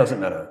 right? And it doesn't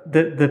matter.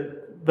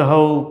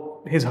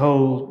 His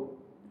whole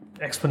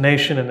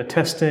explanation and the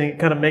testing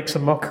kind of makes a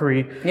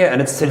mockery. Yeah,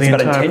 and it's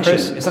about intention.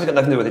 Process. It's not got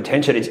nothing to do with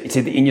intention. It's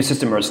either in your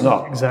system or it's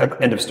not. Exactly.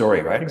 End of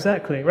story, right?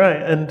 Exactly,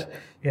 right. And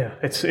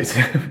it's it's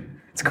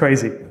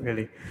crazy,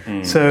 really.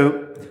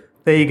 So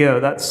there you go.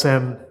 That's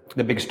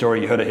the big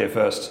story. You heard it here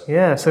first.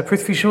 Yeah. So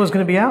Prithvi Shaw is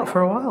going to be out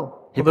for a while.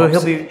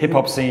 Hip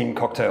hop scene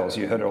cocktails.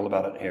 You heard all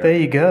about it here. There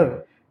you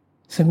go.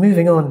 So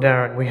moving on,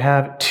 Darren, we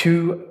have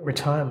 2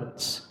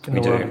 retirements in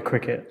the world of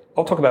cricket.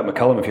 I'll talk about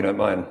McCullum if you don't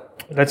mind.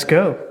 Let's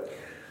go.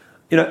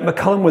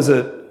 McCullum was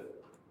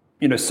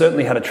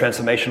certainly had a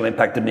transformational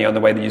impact, didn't he, on the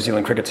way the New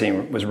Zealand cricket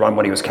team was run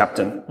when he was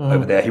captain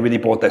over there. He really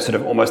brought that sort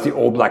of almost the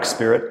all black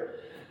spirit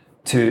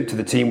to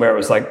the team, where it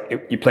was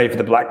like you played for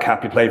the black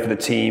cap, you played for the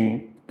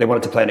team. They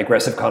wanted to play an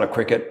aggressive kind of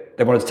cricket.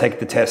 They wanted to take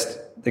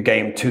the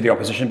game to the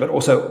opposition, but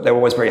also they were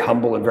always very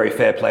humble and very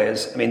fair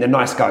players. I mean, they're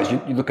nice guys.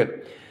 You look at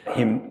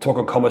him talk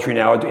on commentary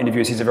now,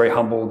 interviews, he's a very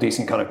humble,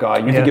 decent kind of guy.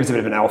 You think he was a bit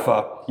of an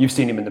alpha. You've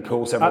seen him in the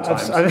pool several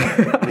times.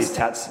 These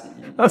tats.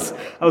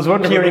 I was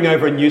wondering... Peering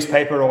over a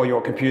newspaper or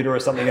your computer or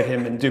something at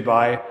him in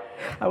Dubai.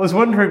 I was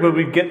wondering when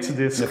we'd get to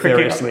this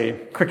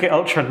cricket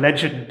ultra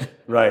legend.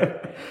 Right.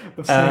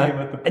 Of seeing him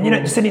at the pool.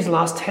 And, just in his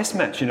last test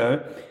match,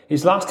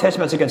 his last test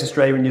match against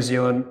Australia and New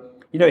Zealand,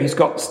 he's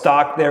got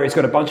Stark there, he's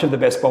got a bunch of the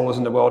best bowlers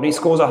in the world, and he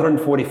scores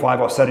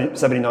 145 or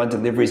 79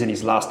 deliveries in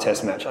his last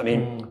test match. I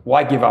mean,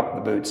 why give up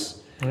the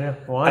boots? Yeah,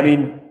 why? I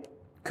mean,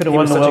 could have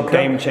won the World Cup.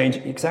 Game change,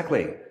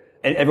 exactly.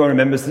 And everyone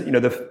remembers,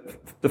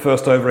 the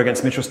first over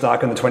against Mitchell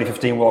Stark in the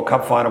 2015 World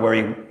Cup final, where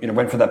he,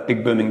 went for that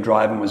big booming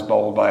drive and was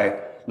bowled by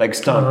leg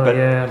stump. But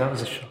that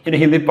was a shock.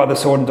 He lived by the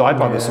sword and died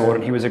by the sword,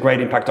 and he was a great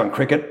impact on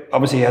cricket.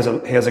 Obviously, he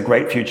has a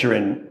great future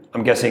in,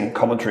 I'm guessing,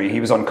 commentary. He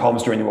was on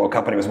comms during the World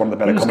Cup, and he was one of the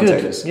better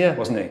commentators,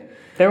 wasn't he?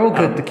 They're all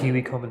good, the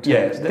Kiwi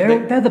commentators.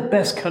 Yeah, they're the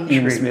best country.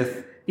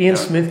 Ian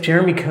Smith,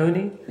 Jeremy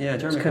Coney. Yeah,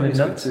 Jeremy Coney's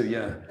good too,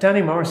 yeah.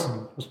 Danny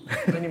Morrison.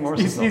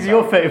 He's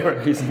your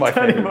favourite. He's my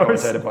favourite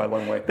commentator by a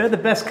long way. They're the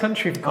best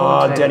country for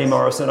commentators. Danny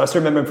Morrison. I still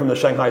remember him from the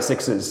Shanghai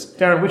Sixers.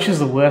 Darren, which is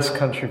the worst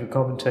country for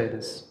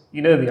commentators?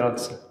 You know the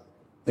answer.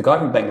 The guy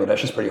from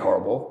Bangladesh is pretty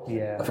horrible.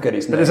 Yeah. I forget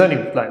his name. But there's only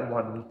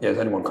one. Yeah, there's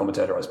only one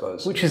commentator, I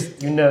suppose. Which is,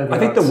 I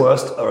think the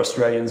worst are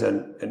Australians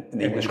and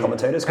the English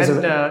commentators. Because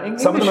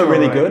some of them are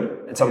really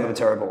good and some of them are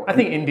terrible. I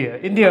think India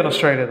and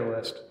Australia are the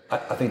worst.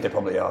 I think they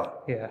probably are.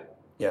 Yeah.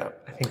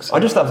 I think so. I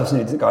just love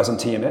listening to the guys on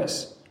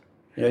TMS.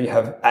 You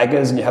have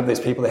Aggers and you have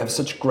these people, they have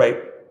such great...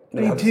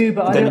 They do,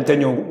 but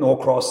Daniel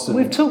Norcross.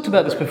 We've talked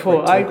about this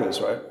before.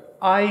 Talkers, right?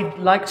 I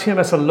like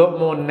TMS a lot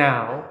more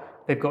now.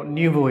 They've got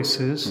new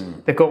voices.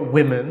 They've got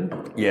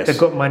women. Yes. They've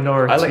got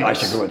minorities. I like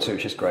Aisha Gua too.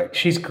 She's great.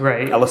 She's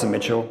great. Alison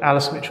Mitchell.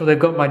 They've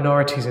got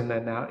minorities in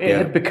there now. It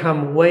had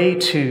become way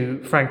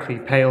too, frankly,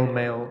 pale,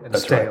 male, and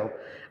stale. Right.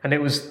 And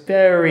it was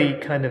very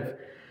kind of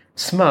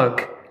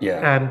smug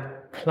and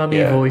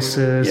plummy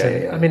voices.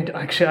 I mean,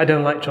 actually, I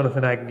don't like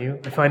Jonathan Agnew.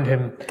 I find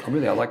him... I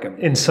like him.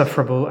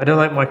 Insufferable. I don't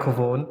like Michael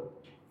Vaughan.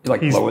 You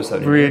like Blowers, though?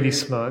 Really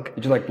smug.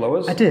 Did you like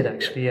Blowers? I did,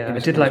 actually, I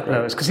did like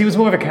Blowers, because he was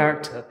more of a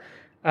character.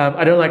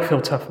 I don't like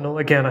Phil Tufnell.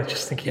 Again, I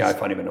just think I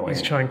find him annoying.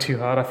 He's trying too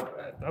hard.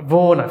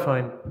 Vaughan, I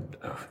find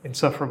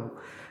insufferable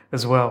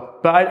as well.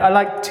 But I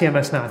like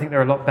TMS now. I think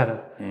they're a lot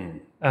better.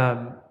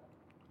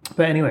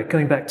 But anyway,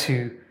 going back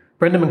to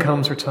Brendan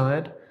McCullum's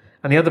retired,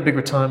 and the other big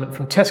retirement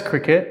from Test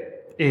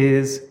cricket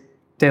is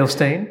Dale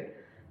Steyn.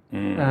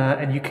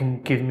 And you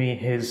can give me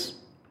his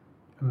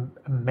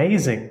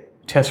amazing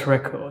Test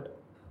record.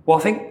 Well,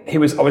 I think he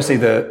was obviously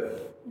the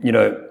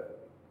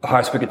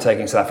highest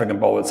wicket-taking South African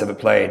bowler that's ever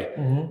played.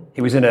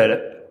 He was in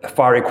a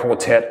fiery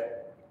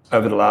quartet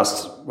over the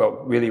last,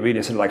 really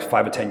sort of like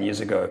 5 or 10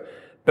 years ago.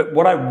 But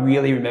what I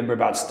really remember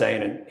about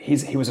Steyn, and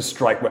he was a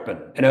strike weapon.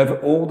 And out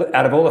of all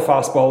the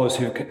fast bowlers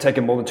who've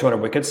taken more than 200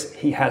 wickets,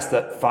 he has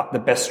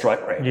the best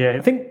strike rate. Yeah,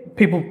 I think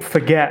people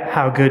forget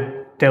how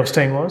good Dale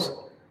Steyn was.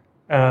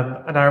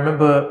 And I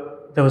remember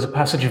there was a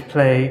passage of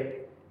play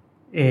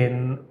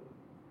in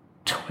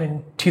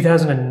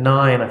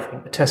 2009, I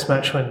think, the Test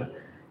match when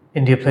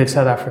India played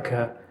South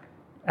Africa,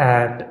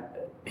 and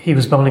he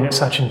was bowling at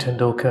Sachin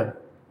Tendulkar,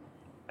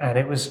 and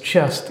it was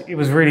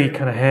really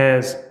kind of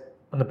hairs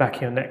on the back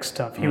of your neck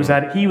stuff. He was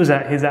at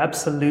his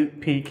absolute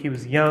peak. He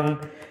was young,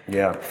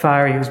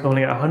 fiery. He was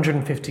bowling at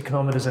 150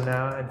 kilometers an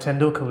hour, and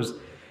Tendulkar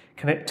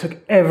took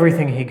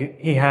everything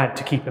he had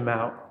to keep him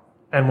out.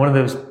 And one of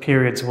those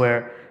periods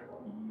where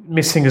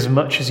missing as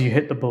much as you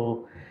hit the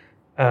ball.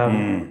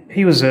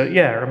 He was a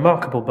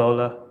remarkable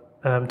bowler.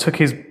 Took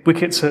his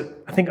wickets at,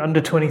 I think,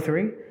 under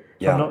 23.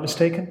 if I'm not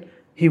mistaken.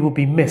 He will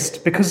be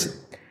missed because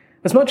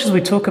as much as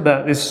we talk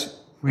about this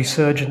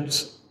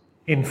resurgence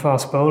in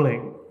fast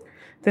bowling,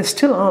 there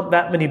still aren't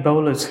that many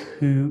bowlers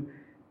who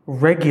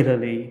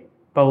regularly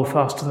bowl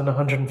faster than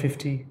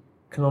 150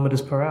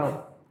 kilometers per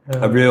hour.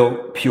 A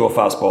real pure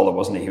fast bowler,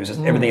 wasn't he? He was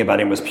just everything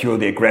about him was pure.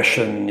 The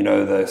aggression,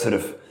 the sort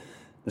of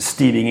the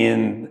steaming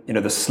in,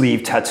 the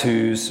sleeve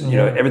tattoos,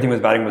 everything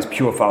about him was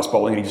pure fast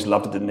bowling, and he just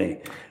loved it, didn't he?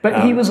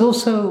 But he was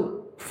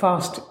also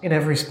fast in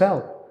every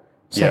spell.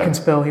 Second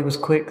spell he was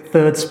quick.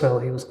 Third spell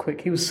he was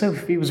quick. He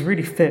was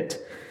really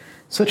fit.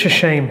 Such a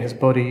shame his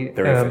body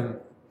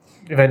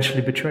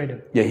eventually betrayed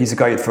him. Yeah, he's a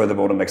guy you'd throw the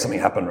ball to make something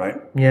happen, right?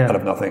 Yeah. Out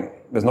of nothing.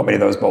 There's not many of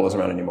those bowlers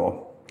around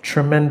anymore.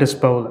 Tremendous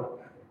bowler.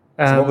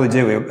 So what will he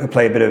do? He'll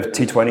play a bit of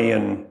T20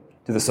 and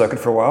do the circuit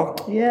for a while?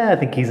 Yeah, I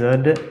think he's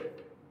earned it.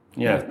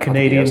 Yeah.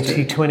 Canadian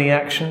T20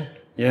 action.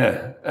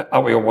 Yeah.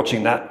 Aren't we all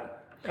watching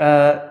that?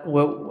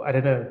 Well, I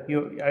don't know.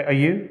 Are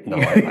you? No,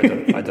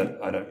 I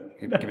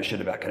don't give a shit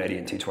about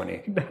Canadian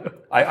T20. No.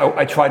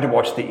 I tried to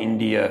watch the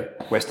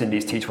West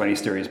Indies T20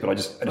 series, but I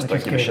just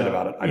don't give a shit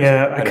about it. I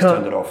just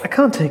turned it off. I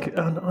can't take it.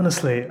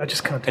 Honestly, I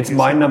just can't take it. It's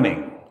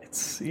mind-numbing.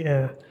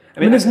 I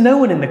mean, there's no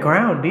one in the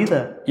ground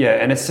either. Yeah,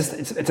 and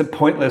it's a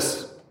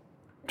pointless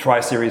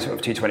tri-series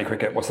of T20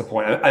 cricket. What's the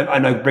point? I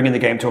know bringing the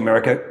game to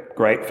America,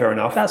 great, fair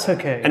enough. That's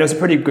okay. And it was a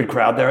pretty good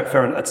crowd there.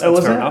 That's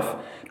fair enough.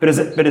 But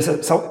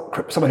as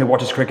someone who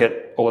watches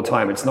cricket all the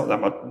time, it's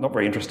not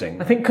very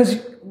interesting. I think because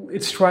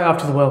it's right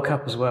after the World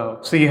Cup as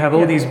well. So you have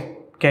all these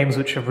games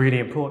which are really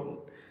important.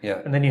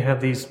 Yeah. And then you have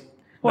these...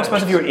 Well,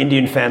 especially if you're an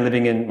Indian fan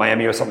living in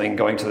Miami or something,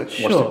 going to watch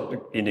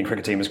the Indian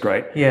cricket team is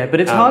great. Yeah, but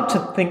it's hard to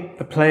think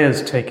the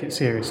players take it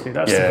seriously.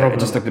 That's the problem. It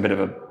just looked a bit of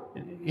a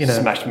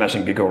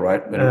smashing giggle,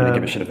 right? They don't really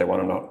give a shit if they won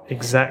or not.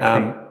 Exactly.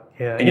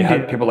 And you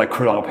had people like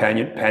Krunal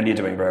Pandya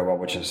doing very well,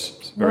 which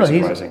is very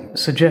surprising.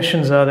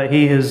 Suggestions are that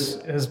he has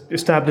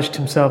established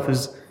himself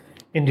as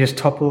India's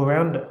top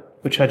all-rounder,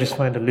 which I just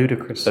find a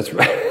ludicrous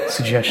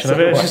suggestion.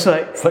 It's just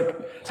like... It's like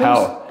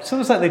how? It's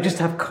almost like they just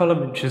have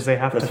column inches they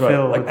have to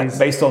fill. Like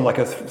based on like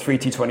a 3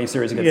 T20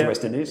 series against the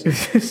West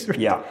Indies?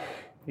 Yeah.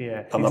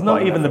 Yeah. He's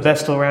not even the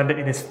best all-rounder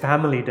in his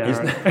family,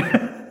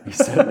 Darren. He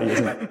certainly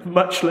isn't.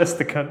 Much less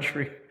the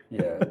country.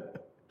 Yeah.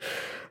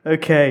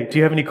 Okay. Do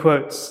you have any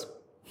quotes?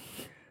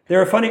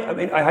 They're funny. I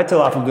mean, I had to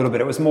laugh a little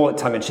bit. It was more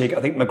tongue-in-cheek.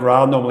 I think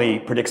McGrath normally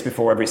predicts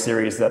before every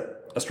series that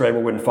Australia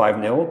will win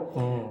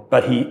 5-0.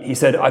 But he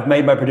said, I've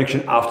made my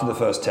prediction after the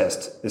first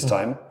test this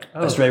time.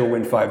 Australia will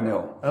win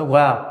 5-0. Oh,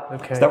 wow.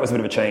 Okay. So that was a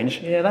bit of a change.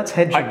 Yeah, that's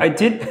hedging.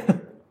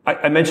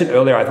 I mentioned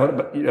earlier, I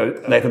thought,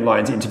 Nathan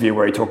Lyon's interview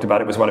where he talked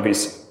about it was one of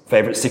his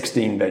favourite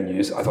 16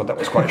 venues. I thought that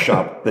was quite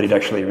sharp that he'd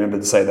actually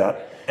remembered to say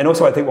that. And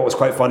also I think what was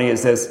quite funny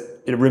is there's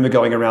a rumour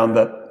going around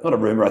that, not a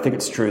rumour, I think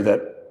it's true,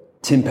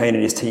 that Tim Payne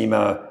and his team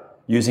are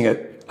using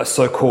a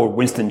so-called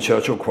Winston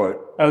Churchill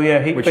quote. Oh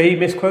yeah, but he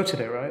misquoted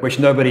it, right? Which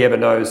nobody ever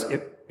knows.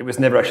 It was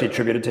never actually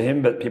attributed to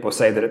him, but people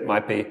say that it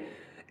might be.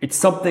 It's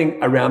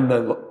something around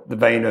the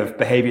vein of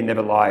behaviour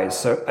never lies.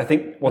 So I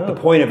think what the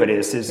point of it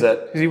is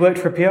that... Because he worked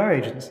for a PR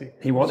agency.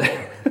 He was...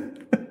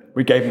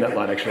 We gave him that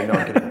line, actually. No,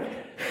 I'm kidding.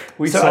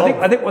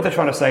 I think what they're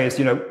trying to say is,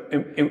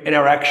 in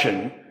our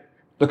action,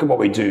 look at what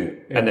we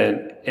do, and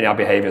then in our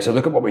behaviour. So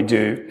look at what we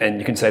do, and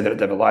you can say that it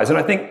never lies. And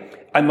I think,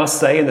 I must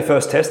say, in the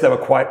first test, I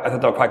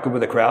thought they were quite good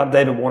with the crowd.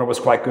 David Warner was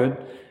quite good.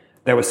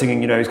 They were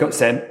singing, he's got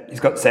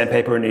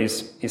sandpaper in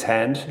his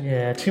hand.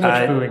 Yeah, too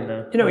much booing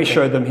though. He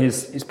showed them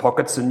his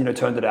pockets and,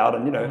 turned it out.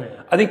 And,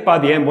 I think by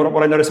the end,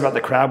 what I noticed about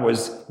the crowd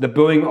was the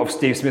booing of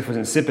Steve Smith was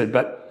insipid,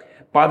 but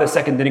by the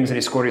second innings that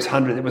he scored his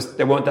 100,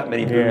 there weren't that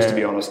many boos, to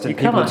be honest, and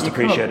people just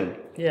appreciated.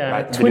 Yeah,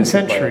 right? Twin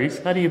centuries,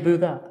 how do you boo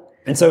that?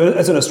 And so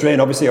as an Australian,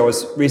 obviously I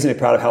was reasonably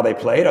proud of how they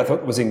played. I thought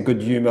it was in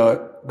good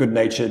humour,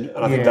 good-natured,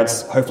 and I think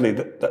hopefully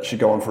that should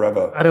go on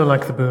forever. I don't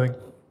like the booing.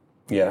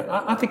 Yeah,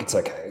 I think it's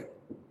okay.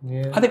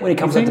 Yeah. I think when he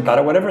comes out to bat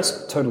or whatever,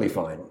 it's totally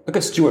fine. Look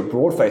at Stuart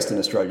Broad-faced in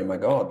Australia, my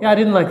God. Yeah, I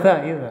didn't like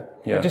that either.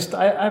 Yeah.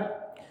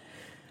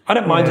 I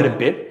don't mind it a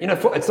bit.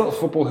 It's not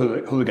football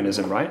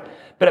hooliganism, right?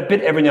 But a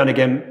bit every now and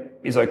again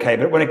is okay.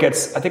 But when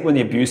when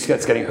the abuse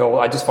gets getting hurled,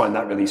 I just find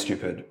that really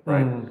stupid,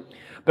 right?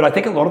 But I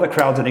think a lot of the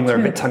crowds in England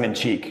are a bit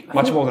tongue-in-cheek,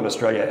 much more than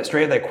Australia.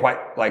 Australia, they're quite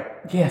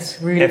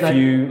really F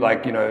you,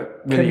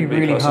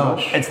 really personal.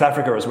 harsh. And South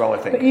Africa as well, I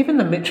think. But even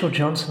the Mitchell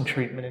Johnson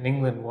treatment in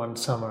England one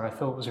summer, I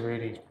thought was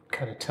really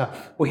kind of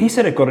tough. Well, he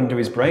said it got into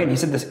his brain. He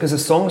said this because the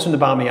songs from the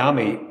Barmy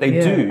Army,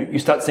 you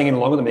start singing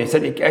along with them. He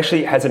said it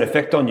actually has an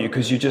effect on you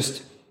because you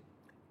just...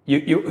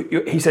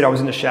 he said I was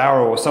in the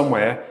shower or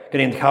somewhere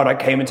getting in the car, I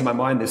came into my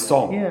mind this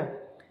song. Yeah.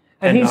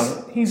 And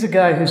he's a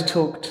guy who's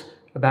talked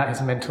about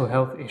his mental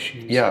health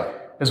issues. Yeah.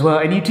 As well,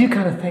 and you do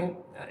kind of think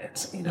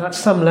it's at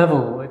some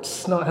level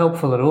it's not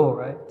helpful at all,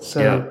 right?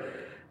 So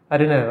I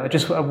don't know.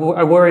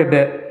 I worry a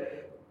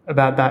bit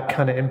about that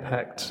kind of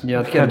impact.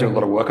 Yeah, I think he had to do a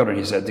lot of work on it.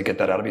 He said to get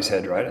that out of his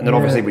head, right? And then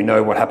obviously we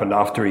know what happened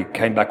after he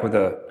came back with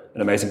an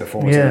amazing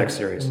performance in the next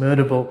series.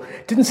 Murder ball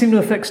didn't seem to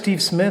affect Steve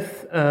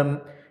Smith,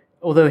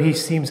 although he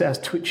seems as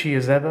twitchy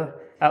as ever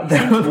out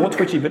there. More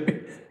twitchy, but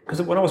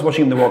because when I was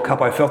watching the World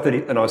Cup, I felt that,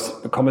 and I was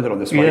commented on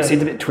this, right? He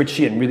seemed a bit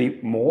twitchy and really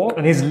more.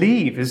 And his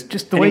leave is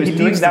just the way he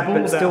leaves that,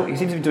 but still, he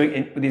seems to be doing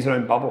it with his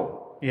own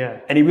bubble.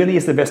 Yeah. And he really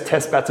is the best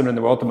test batsman in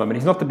the world at the moment.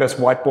 He's not the best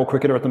white ball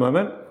cricketer at the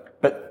moment,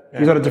 but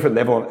he's on a different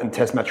level in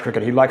test match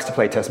cricket. He likes to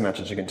play test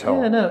matches, you can tell.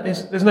 Yeah, no,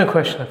 there's no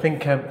question. I think,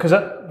 because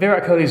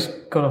Virat Kohli's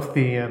gone off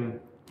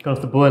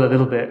the boil a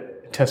little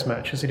bit in test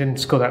matches. He didn't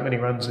score that many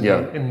runs in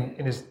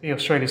the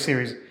Australia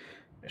series.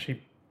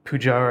 Actually,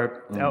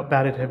 Pujara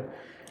outbatted him.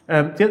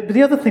 But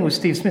the other thing with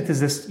Steve Smith is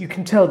this: you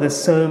can tell there's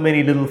so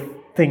many little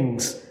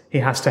things he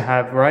has to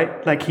have,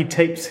 right? Like he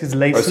tapes his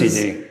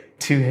laces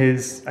to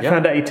his. I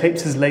found out he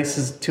tapes his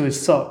laces to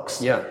his socks,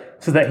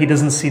 so that he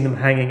doesn't see them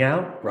hanging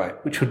out,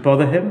 which would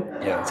bother him.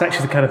 Yeah. It's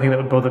actually the kind of thing that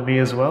would bother me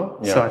as well.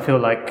 Yeah. So I feel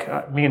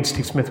like me and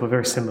Steve Smith were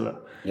very similar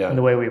in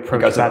the way we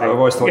approach batting. I've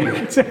always thought you.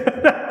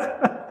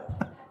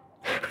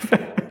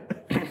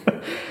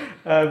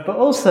 But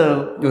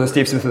also, you're the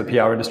Steve Smith of the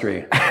PR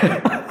industry.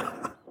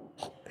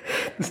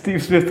 The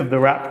Steve Smith of the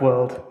rap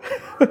world.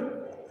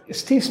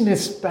 Steve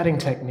Smith's batting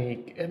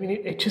technique, I mean,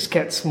 it just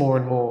gets more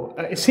and more.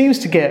 It seems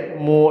to get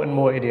more and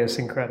more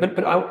idiosyncratic.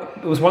 But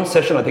there was one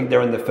session, I think,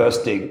 there in the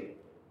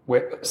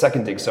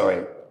second dig.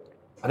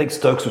 I think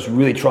Stokes was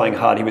really trying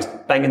hard. He was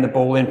banging the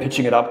ball in,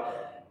 pitching it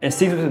up, and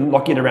Steve was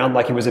knocking it around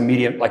like he was a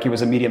medium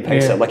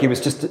pacer, like he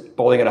was just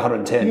bowling at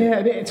 110. Yeah,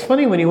 it's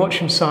funny when you watch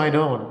him side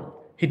on.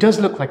 He does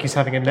look like he's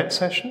having a net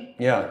session.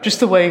 Yeah.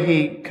 Just the way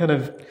he kind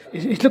of...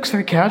 It looks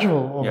very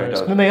casual, almost. Yeah, it does.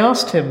 And then they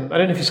asked him... I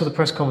don't know if you saw the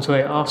press conference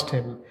where they asked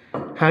him,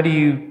 how do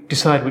you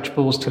decide which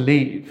balls to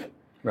leave?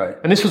 Right.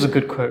 And this was a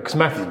good quote, because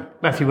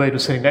Matthew Wade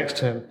was sitting next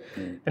to him.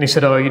 And he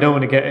said, you don't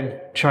want to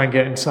try and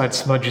get inside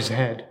Smudge's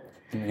head.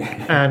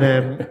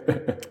 And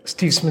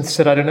Steve Smith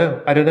said, I don't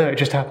know. It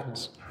just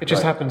happens. It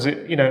just happens.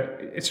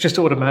 It's just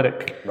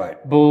automatic. Right.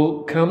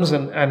 Ball comes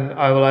and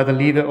I will either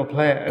leave it or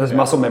play it. There's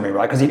muscle memory,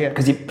 right?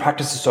 Because he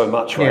practices so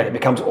much, right? It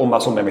becomes all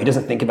muscle memory. He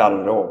doesn't think about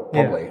it at all,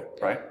 probably,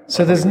 right?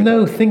 So there's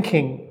no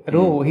thinking at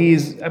all.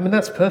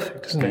 That's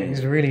perfect, isn't it?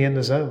 He's really in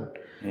the zone.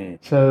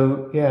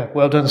 So,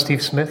 well done,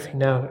 Steve Smith. He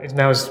now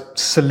has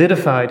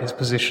solidified his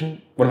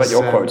position. What about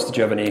your quotes? Did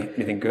you have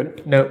anything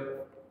good? No.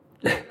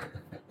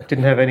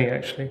 Didn't have any,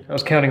 actually. I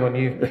was counting on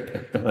you.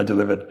 I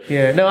delivered.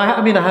 Yeah, no, I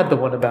had the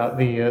one about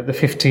the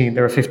 15.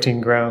 There are 15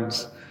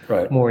 grounds.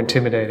 Right. More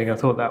intimidating. I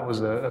thought that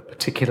was a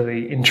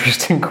particularly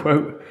interesting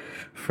quote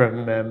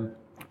from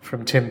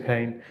Tim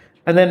Payne.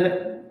 And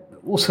then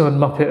also on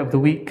Muppet of the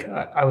Week,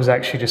 I was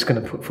actually just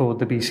going to put forward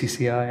the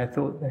BCCI. I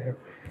thought their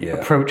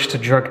approach to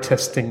drug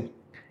testing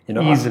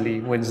easily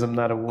wins them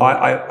that award.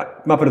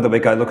 Muppet of the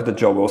Week, I look at the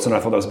Joe Wilson, I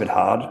thought that was a bit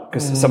hard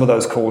because some of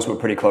those calls were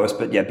pretty close,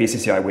 but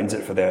BCCI wins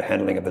it for their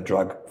handling of the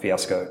drug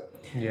fiasco.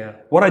 Yeah.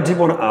 What I did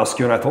want to ask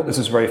you, and I thought this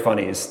was very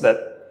funny, is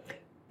that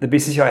the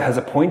BCCI has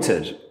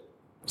appointed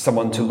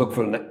someone to look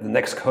for the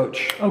next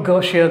coach. Oh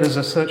gosh, yeah, there's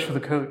a search for the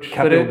coach.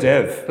 Kapil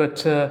Dev.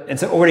 And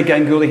so already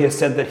Ganguly has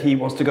said that he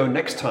wants to go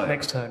next time.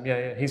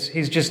 Yeah.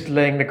 He's just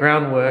laying the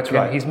groundwork. That's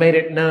right. He's made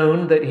it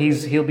known that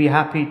he'll be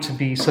happy to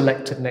be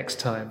selected next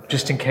time,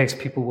 just in case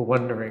people were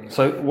wondering.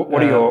 So who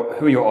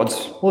are your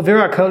odds? Well,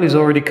 Virat Kohli's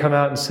already come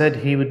out and said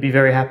he would be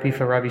very happy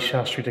for Ravi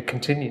Shastri to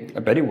continue. I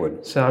bet he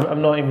would. So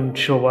I'm not even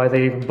sure why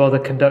they even bother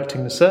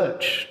conducting the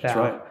search now. That's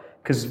right.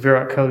 Because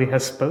Virat Kohli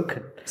has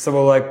spoken. So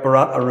will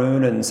Bharat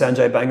Arun and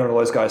Sanjay Banga and all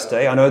those guys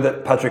stay? I know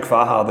that Patrick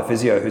Fahar, the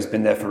physio, who's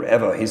been there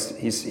forever,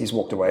 he's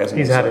walked away, hasn't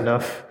he? He's had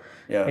enough.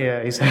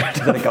 Yeah, he's had enough.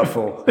 He's had a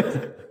gutful.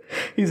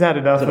 He's had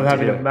enough of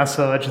having to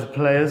massage the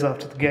players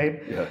after the game,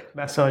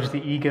 massage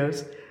the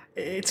egos.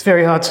 It's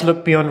very hard to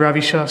look beyond Ravi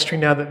Shastri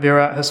now that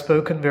Virat has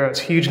spoken. Virat's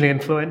hugely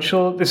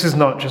influential. This is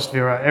not just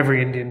Virat.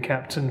 Every Indian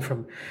captain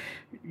from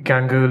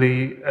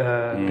Ganguly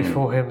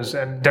before him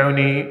and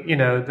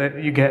Dhoni,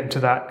 that you get into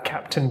that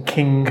captain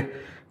king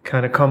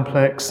kind of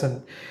complex,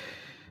 and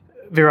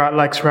Virat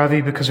likes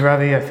Ravi because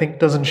Ravi, I think,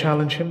 doesn't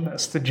challenge him.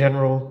 That's the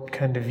general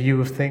kind of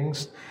view of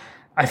things.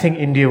 I think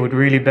India would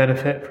really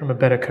benefit from a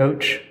better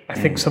coach. I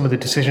think some of the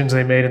decisions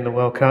they made in the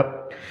World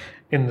Cup,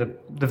 in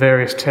the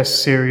various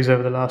test series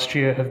over the last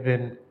year, have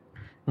been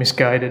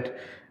misguided,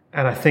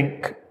 and I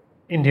think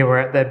India were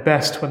at their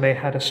best when they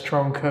had a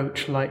strong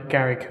coach like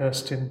Gary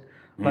Kirsten,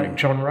 like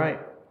John Wright.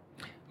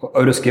 Well,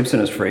 Otis Gibson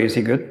is free. Is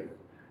he good?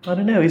 I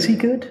don't know. Is he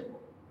good?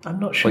 I'm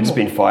not sure. Well, he's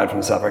been fired from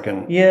the South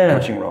African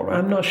coaching role, right?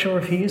 I'm not sure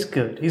if he is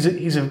good. He's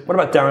a. What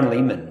about Darren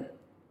Lehman?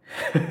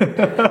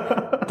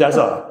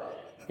 Dazza,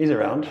 he's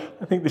around.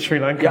 I think the Sri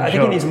Lankan. Yeah, I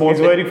think he needs more.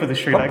 He's waiting for the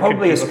Sri Lankan.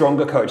 Probably a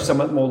stronger coach,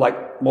 someone more like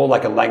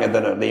a Langer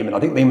than a Lehman.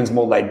 I think Lehman's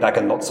more laid back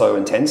and not so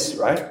intense,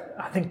 right?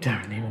 I think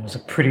Darren Lehman was a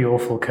pretty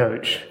awful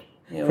coach,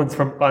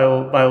 from by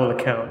all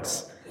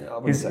accounts. Yeah,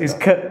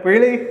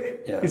 really?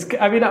 Yeah.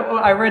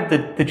 I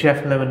read the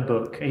Jeff Lemon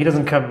book. He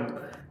doesn't come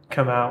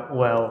out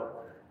well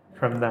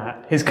from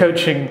that. His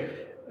coaching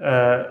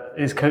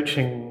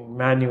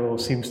manual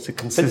seems to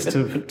consist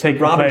of taking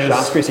players. Ravi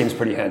Shastri seems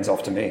pretty hands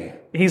off to me.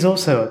 He's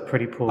also a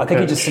pretty poor coach. I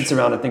think he just sits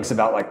around and thinks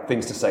about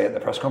things to say at the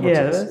press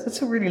conferences. Yeah,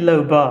 that's a really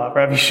low bar,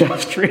 Ravi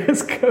Shastri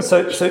as coach.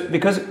 So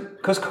because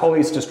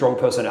Kohli's just a strong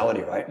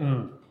personality, right?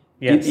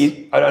 Yes.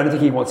 I don't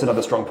think he wants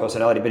another strong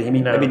personality, but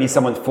maybe needs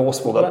someone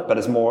forceful but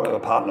is more of a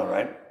partner,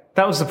 right?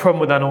 That was the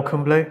problem with Anil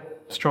Kumble.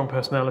 Strong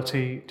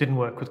personality, didn't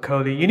work with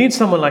Kohli. You need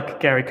someone like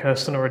Gary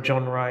Kirsten or a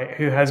John Wright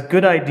who has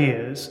good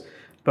ideas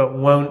but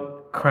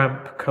won't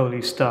cramp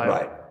Kohli's style.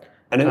 Right.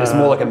 And it's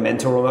more like a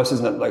mentor almost,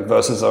 isn't it? Like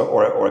versus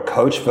a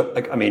coach. But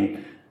like, I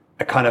mean,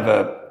 a kind of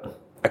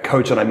a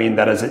coach, and I mean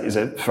that as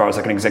far as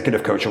like an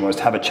executive coach almost,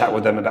 have a chat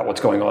with them about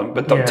what's going on,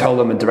 but don't tell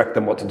them and direct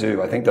them what to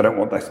do. I think they don't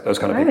want those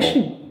kind of people. I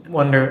actually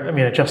wonder, I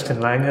mean, a Justin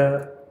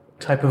Langer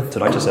type of...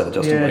 Did I just say the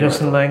Justin Langer? Yeah,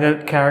 Justin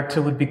Langer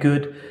character would be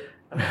good.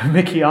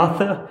 Mickey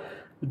Arthur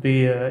would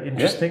be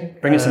interesting. Yeah.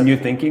 Bring in some new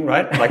thinking,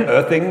 right? Like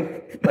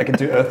earthing. I can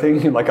do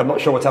earthing. Like, I'm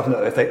not sure what's happened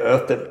if they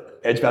earthed at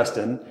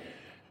Edgbaston.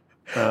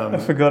 I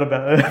forgot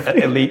about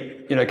it.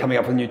 Elite, coming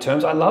up with new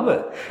terms. I love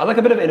it. I like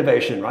a bit of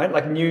innovation, right?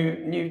 Like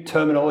new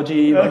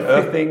terminology, like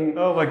earthing.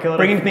 Oh my God.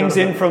 Bringing things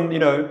in from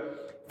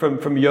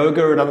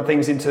yoga and other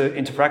things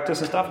into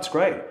practice and stuff. It's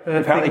great.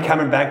 Apparently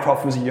Cameron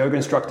Bancroft was a yoga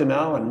instructor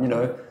now, and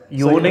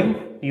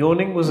Yawning.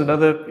 Yawning was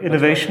another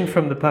innovation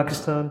from the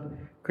Pakistan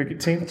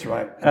cricket team. That's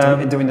right.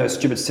 And doing those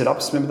stupid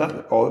sit-ups, remember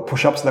that? Or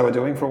push-ups they were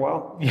doing for a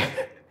while.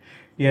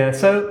 Yeah.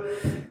 So,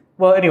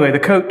 well, anyway, the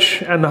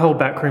coach and the whole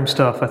backroom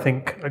staff, I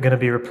think, are going to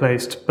be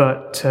replaced.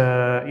 But,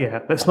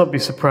 let's not be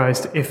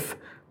surprised if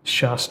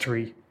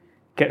Shastri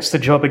gets the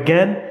job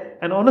again.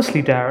 And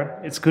honestly,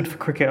 Darren, it's good for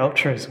cricket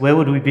ultras. Where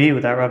would we be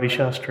without Ravi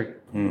Shastri?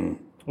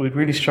 We'd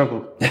really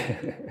struggle.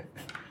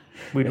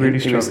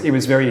 He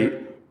was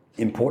very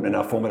important in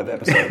our formative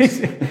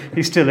episodes.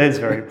 He still is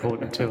very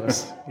important to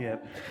us. Yeah.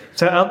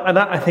 So, and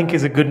that, I think,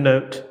 is a good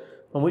note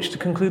on which to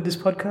conclude this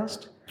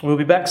podcast. We'll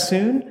be back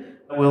soon.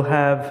 We'll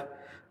have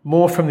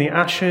more from the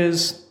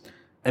Ashes.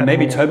 And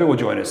maybe Toby will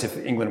join us if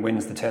England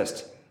wins the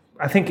test.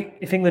 I think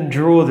if England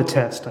draw the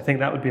test, I think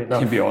that would be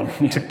enough He'd be on.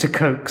 to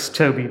coax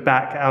Toby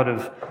back out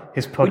of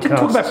his podcast. We didn't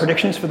talk about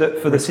predictions for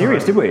the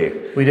series, did we?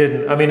 We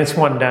didn't. I mean, it's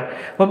one down.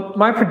 Well,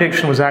 my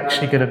prediction was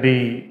actually going to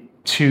be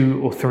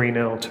 2 or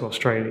 3-0 to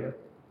Australia.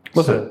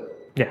 Was it?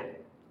 Yeah.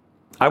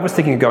 I was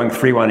thinking of going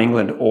 3-1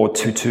 England or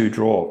 2-2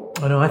 draw.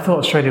 I know. I thought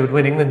Australia would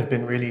win. England had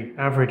been really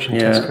average in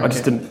Test cricket. I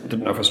just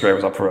didn't know if Australia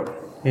was up for it.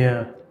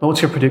 Yeah. Well,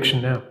 what's your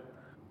prediction now?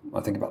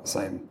 I think about the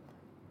same.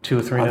 2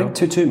 or 3-0? I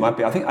think 2-2 might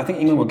be. I think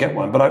England will get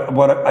one. But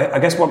I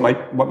guess what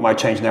might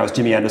change now is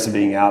Jimmy Anderson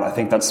being out. I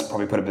think that's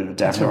probably put a bit of a dampener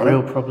on it. That's a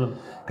real problem.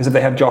 Because if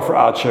they have Jofra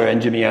Archer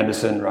and Jimmy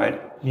Anderson,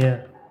 right?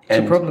 Yeah.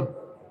 It's a problem.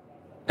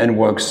 And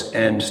Woakes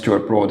and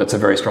Stuart Broad, that's a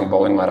very strong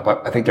bowling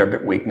lineup. I think they're a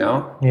bit weak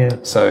now. Yeah.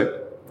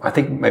 So I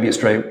think maybe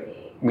Australia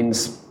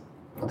wins,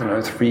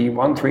 3-1,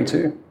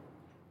 3-2.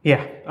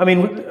 Yeah. I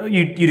mean,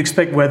 you'd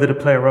expect weather to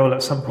play a role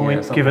at some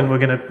point, given we're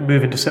going to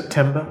move into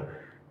September.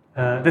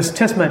 There's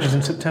test matches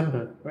in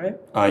September, right?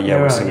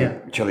 We're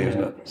seeing Chile,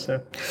 isn't it?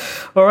 So,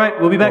 all right,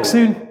 we'll be back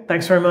soon.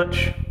 Thanks very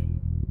much.